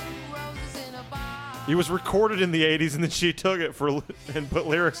 Roses in a bar. It was recorded in the 80s, and then she took it and put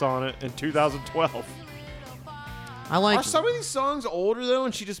lyrics on it in 2012. I like Are some of these songs older, though,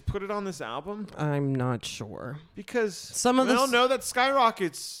 and she just put it on this album? I'm not sure. Because Some of I the don't know that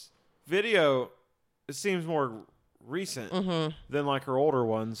Skyrockets video, it seems more recent than like her older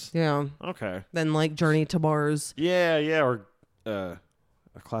ones. Yeah. Okay. Then like Journey to Mars. Yeah, or a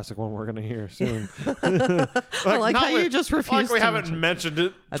classic one we're gonna hear soon. I like not how you just refused Like we to haven't mention- mentioned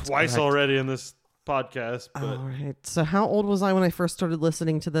it That's twice correct. already in this podcast. But All right. So how old was I when I first started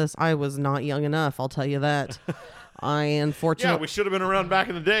listening to this? I was not young enough, I'll tell you that. I yeah, unfortunately we should have been around back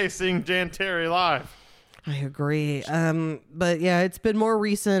in the day seeing Jan Terry live. I agree. But yeah, it's been more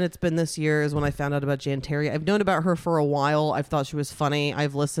recent. It's been this year is when I found out about Jan Terry. I've known about her for a while. I've thought she was funny.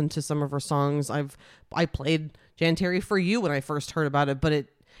 I've listened to some of her songs. I played Jan Terry for you when I first heard about it, but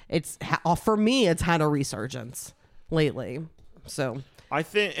it's for me, it's had a resurgence lately. So I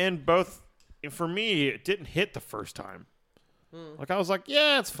think, and both for me, it didn't hit the first time. Like I was like,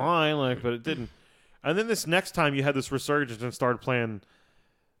 yeah, it's fine, like, but it didn't. And then this next time, you had this resurgence and started playing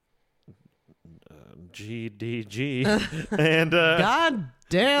GDG, and God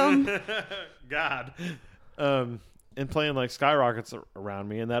damn. God, and playing like skyrockets around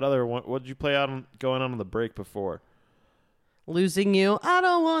me, and that other one. What did you play going on the break before? Losing you. I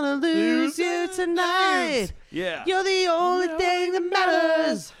don't want to lose you tonight. Yeah, You're the only thing that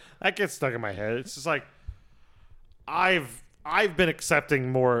matters. that gets stuck in my head. It's just like I've been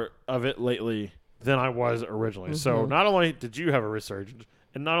accepting more of it lately than I was originally. So not only did you have a resurgence,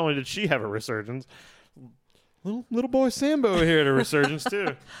 and not only did she have a resurgence, little boy Sambo here had a resurgence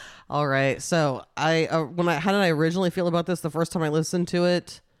too. All right. So how did I originally feel about this the first time I listened to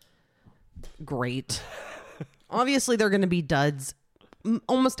it? Great. Obviously, they're going to be duds.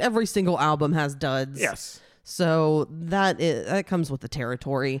 Almost every single album has duds. Yes, So that comes with the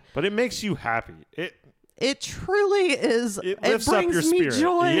territory. but it makes you happy. It truly is. It lifts up brings your me spirit.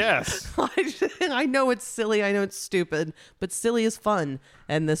 joy. Yes. I know it's silly. I know it's stupid, but silly is fun,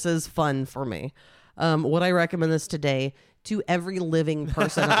 and this is fun for me. Would I recommend this today to every living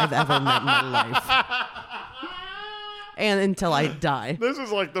person I've ever met in my life, and until I die? This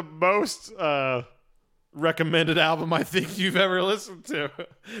is like the most recommended album I think you've ever listened to.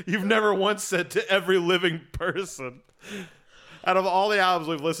 You've never once said to every living person. Out of all the albums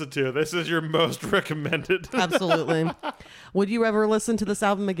we've listened to, this is your most recommended. Absolutely. Would you ever listen to this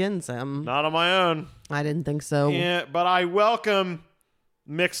album again, Sam? Not on my own. I didn't think so. Yeah, but I welcome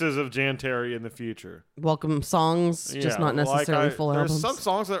mixes of Jan Terry in the future. Welcome songs, just not necessarily full there's albums. some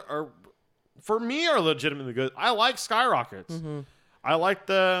songs that are, for me, are legitimately good. I like Skyrockets. Mm-hmm. I like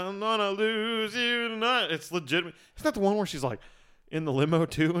the I'm gonna lose you tonight. It's legitimate. Isn't that the one where she's like in the limo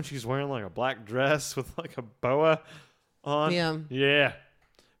too, and she's wearing like a black dress with like a boa on? Yeah. Yeah.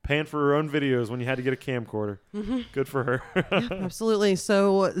 Paying for her own videos when you had to get a camcorder. Mm-hmm. Good for her. Absolutely.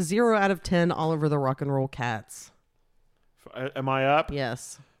 So 0 out of 10 Oliver the Rock and Roll Cats. Am I up?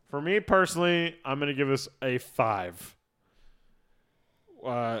 Yes. For me personally, I'm going to give this a 5.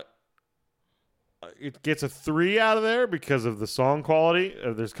 It gets a 3 out of there because of the song quality.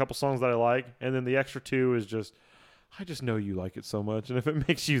 There's a couple songs that I like, and then the extra 2 is just, I just know you like it so much, and if it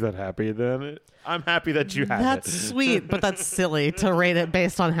makes you that happy, then I'm happy that you have it. That's sweet, but that's silly to rate it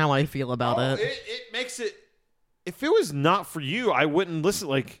based on how I feel about it. It makes it. If it was not for you, I wouldn't listen.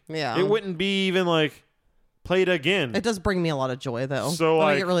 Like, Yeah. it wouldn't be even like played again. It does bring me a lot of joy, though. So, I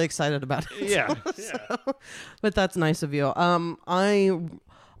like- get really excited about it. Yeah, But that's nice of you. I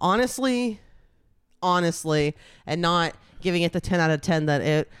honestly, and not giving it the 10 out of 10 that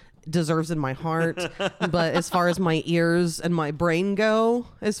it deserves in my heart, but as far as my ears and my brain go,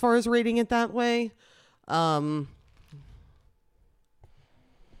 as far as rating it that way, I'm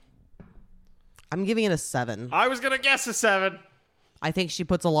giving it a 7. I was gonna guess a 7. I think she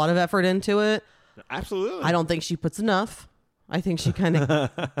puts a lot of effort into it. Absolutely. I don't think she puts enough. I think she kind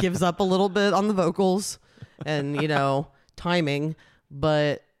of gives up a little bit on the vocals and, timing,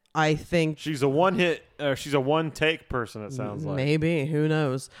 but I think She's a one-hit. She's a one-take person. It sounds like. maybe, who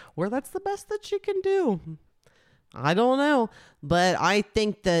knows, or that's the best that she can do. I don't know, but I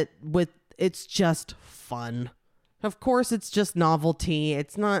think that it's just fun. Of course, it's just novelty.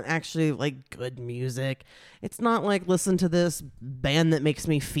 It's not actually like good music. It's not like listen to this band that makes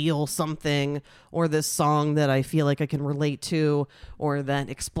me feel something, or this song that I feel like I can relate to, or that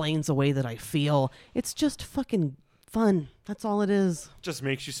explains a way that I feel. It's just fucking fun. That's all it is. Just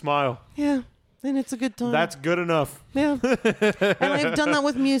makes you smile. Yeah, and it's a good time. That's good enough. Yeah. And I've done that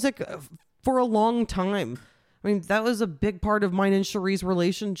with music for a long time. I mean, that was a big part of mine and Cherie's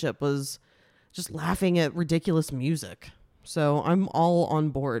relationship, was just laughing at ridiculous music. So I'm all on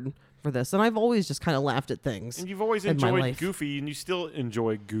board for this. And I've always just kind of laughed at things. And you've always in my enjoyed life. Goofy, and you still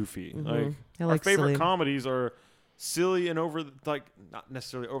enjoy Goofy. Like, I our like favorite silly. comedies are silly and not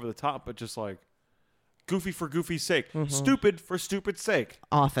necessarily over the top, but just like goofy for goofy's sake, stupid for stupid's sake.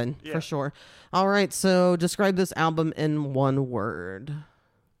 Often, Yeah. for sure. All right, so describe this album in one word.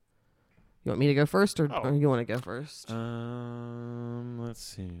 You want me to go first, or you want to go first? Let's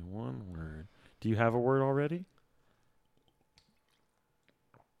see. One word. Do you have a word already?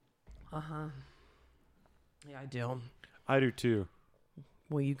 Yeah, I do. I do too.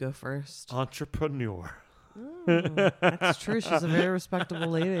 Will you go first? Entrepreneur. That's true. She's a very respectable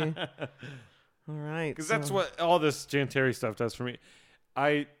lady. All right. Because that's what all this Jan Terry stuff does for me.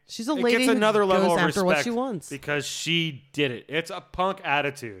 She's a it lady gets who another level goes of after respect what she wants. because she did it. It's a punk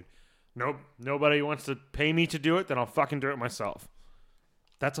attitude. Nope, nobody wants to pay me to do it, then I'll fucking do it myself.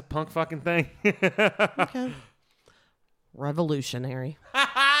 That's a punk fucking thing. Okay. Revolutionary.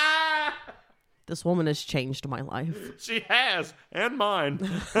 This woman has changed my life. She has, and mine.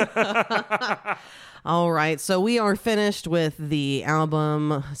 All right, so we are finished with the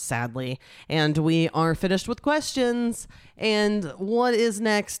album, sadly, and we are finished with questions. And what is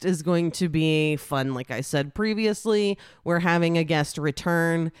next is going to be fun. Like I said previously, we're having a guest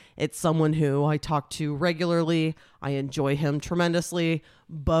return. It's someone who I talk to regularly. I enjoy him tremendously.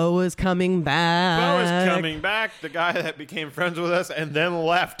 Bo is coming back. Bo is coming back, the guy that became friends with us and then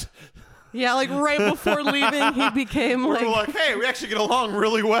left. Yeah, like right before leaving, he became We're like, hey, we actually get along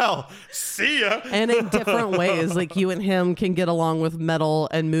really well. See ya. And in different ways, like you and him can get along with metal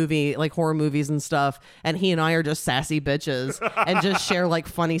and like horror movies and stuff. And he and I are just sassy bitches and just share like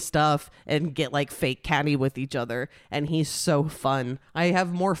funny stuff and get like fake catty with each other. And he's so fun. I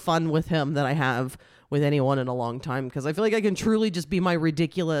have more fun with him than I have with anyone in a long time because I feel like I can truly just be my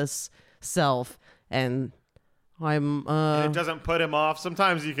ridiculous self. And I'm it doesn't put him off.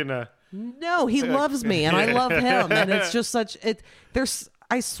 Sometimes you can no, he loves me and I love him. And it's just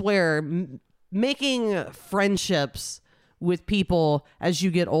I swear, making friendships with people as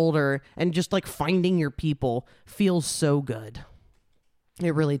you get older and just like finding your people feels so good.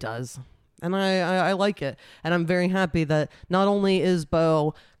 It really does. And I like it. And I'm very happy that not only is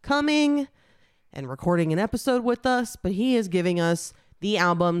Bo coming and recording an episode with us, but he is giving us the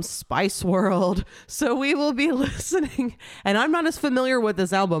album Spice World. So we will be listening. And I'm not as familiar with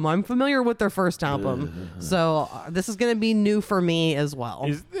this album. I'm familiar with their first album. So this is going to be new for me as well.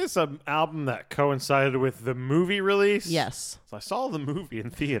 Is this an album that coincided with the movie release? Yes. So I saw the movie in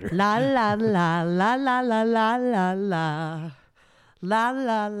theater. La la la la la la la la la. La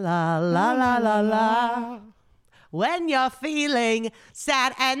la la la la la la. When you're feeling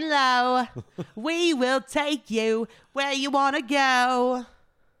sad and low, we will take you where you want to go.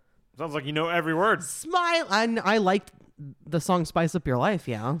 Sounds like you know every word. Smile. I liked the song Spice Up Your Life,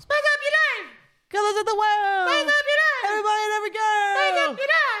 yeah. Spice up your life. Colors of the world. Spice up your life. Everybody and every girl. Spice up your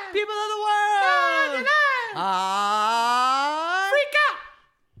life. People of the world. Freak out.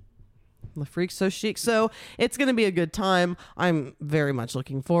 The Freak's so chic. So it's going to be a good time. I'm very much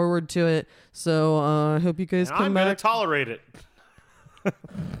looking forward to it. So I hope you guys come I'm back. going to tolerate it.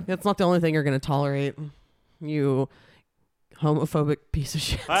 That's not the only thing you're going to tolerate. You homophobic piece of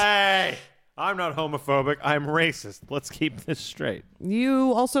shit. Hey, I'm not homophobic. I'm racist. Let's keep this straight.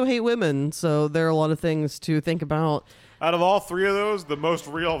 You also hate women, so there are a lot of things to think about. Out of all three of those, the most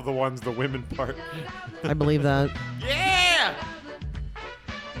real of the ones, the women part. I believe that. Yeah!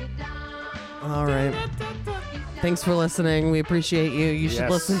 All right. Thanks for listening. We appreciate you. You should Yes.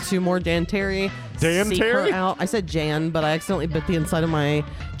 listen to more Jan Terry. Dan Seek Terry? her out. I said Jan, but I accidentally bit the inside of my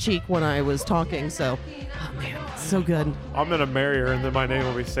cheek when I was talking. So, oh man, it's so good. I'm going to marry her, and then my name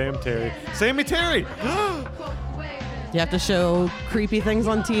will be Sam Terry. Sammy Terry! You have to show creepy things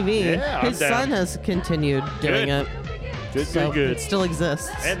on TV. Yeah, I'm His down. son has continued doing Good. it. Good, So good, it good. still exists.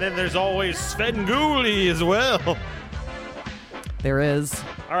 And then there's always Sven Gulli as well. There is.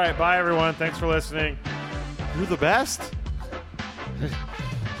 All right, bye, everyone. Thanks for listening. You're the best.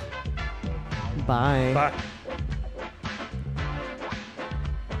 Bye. Bye.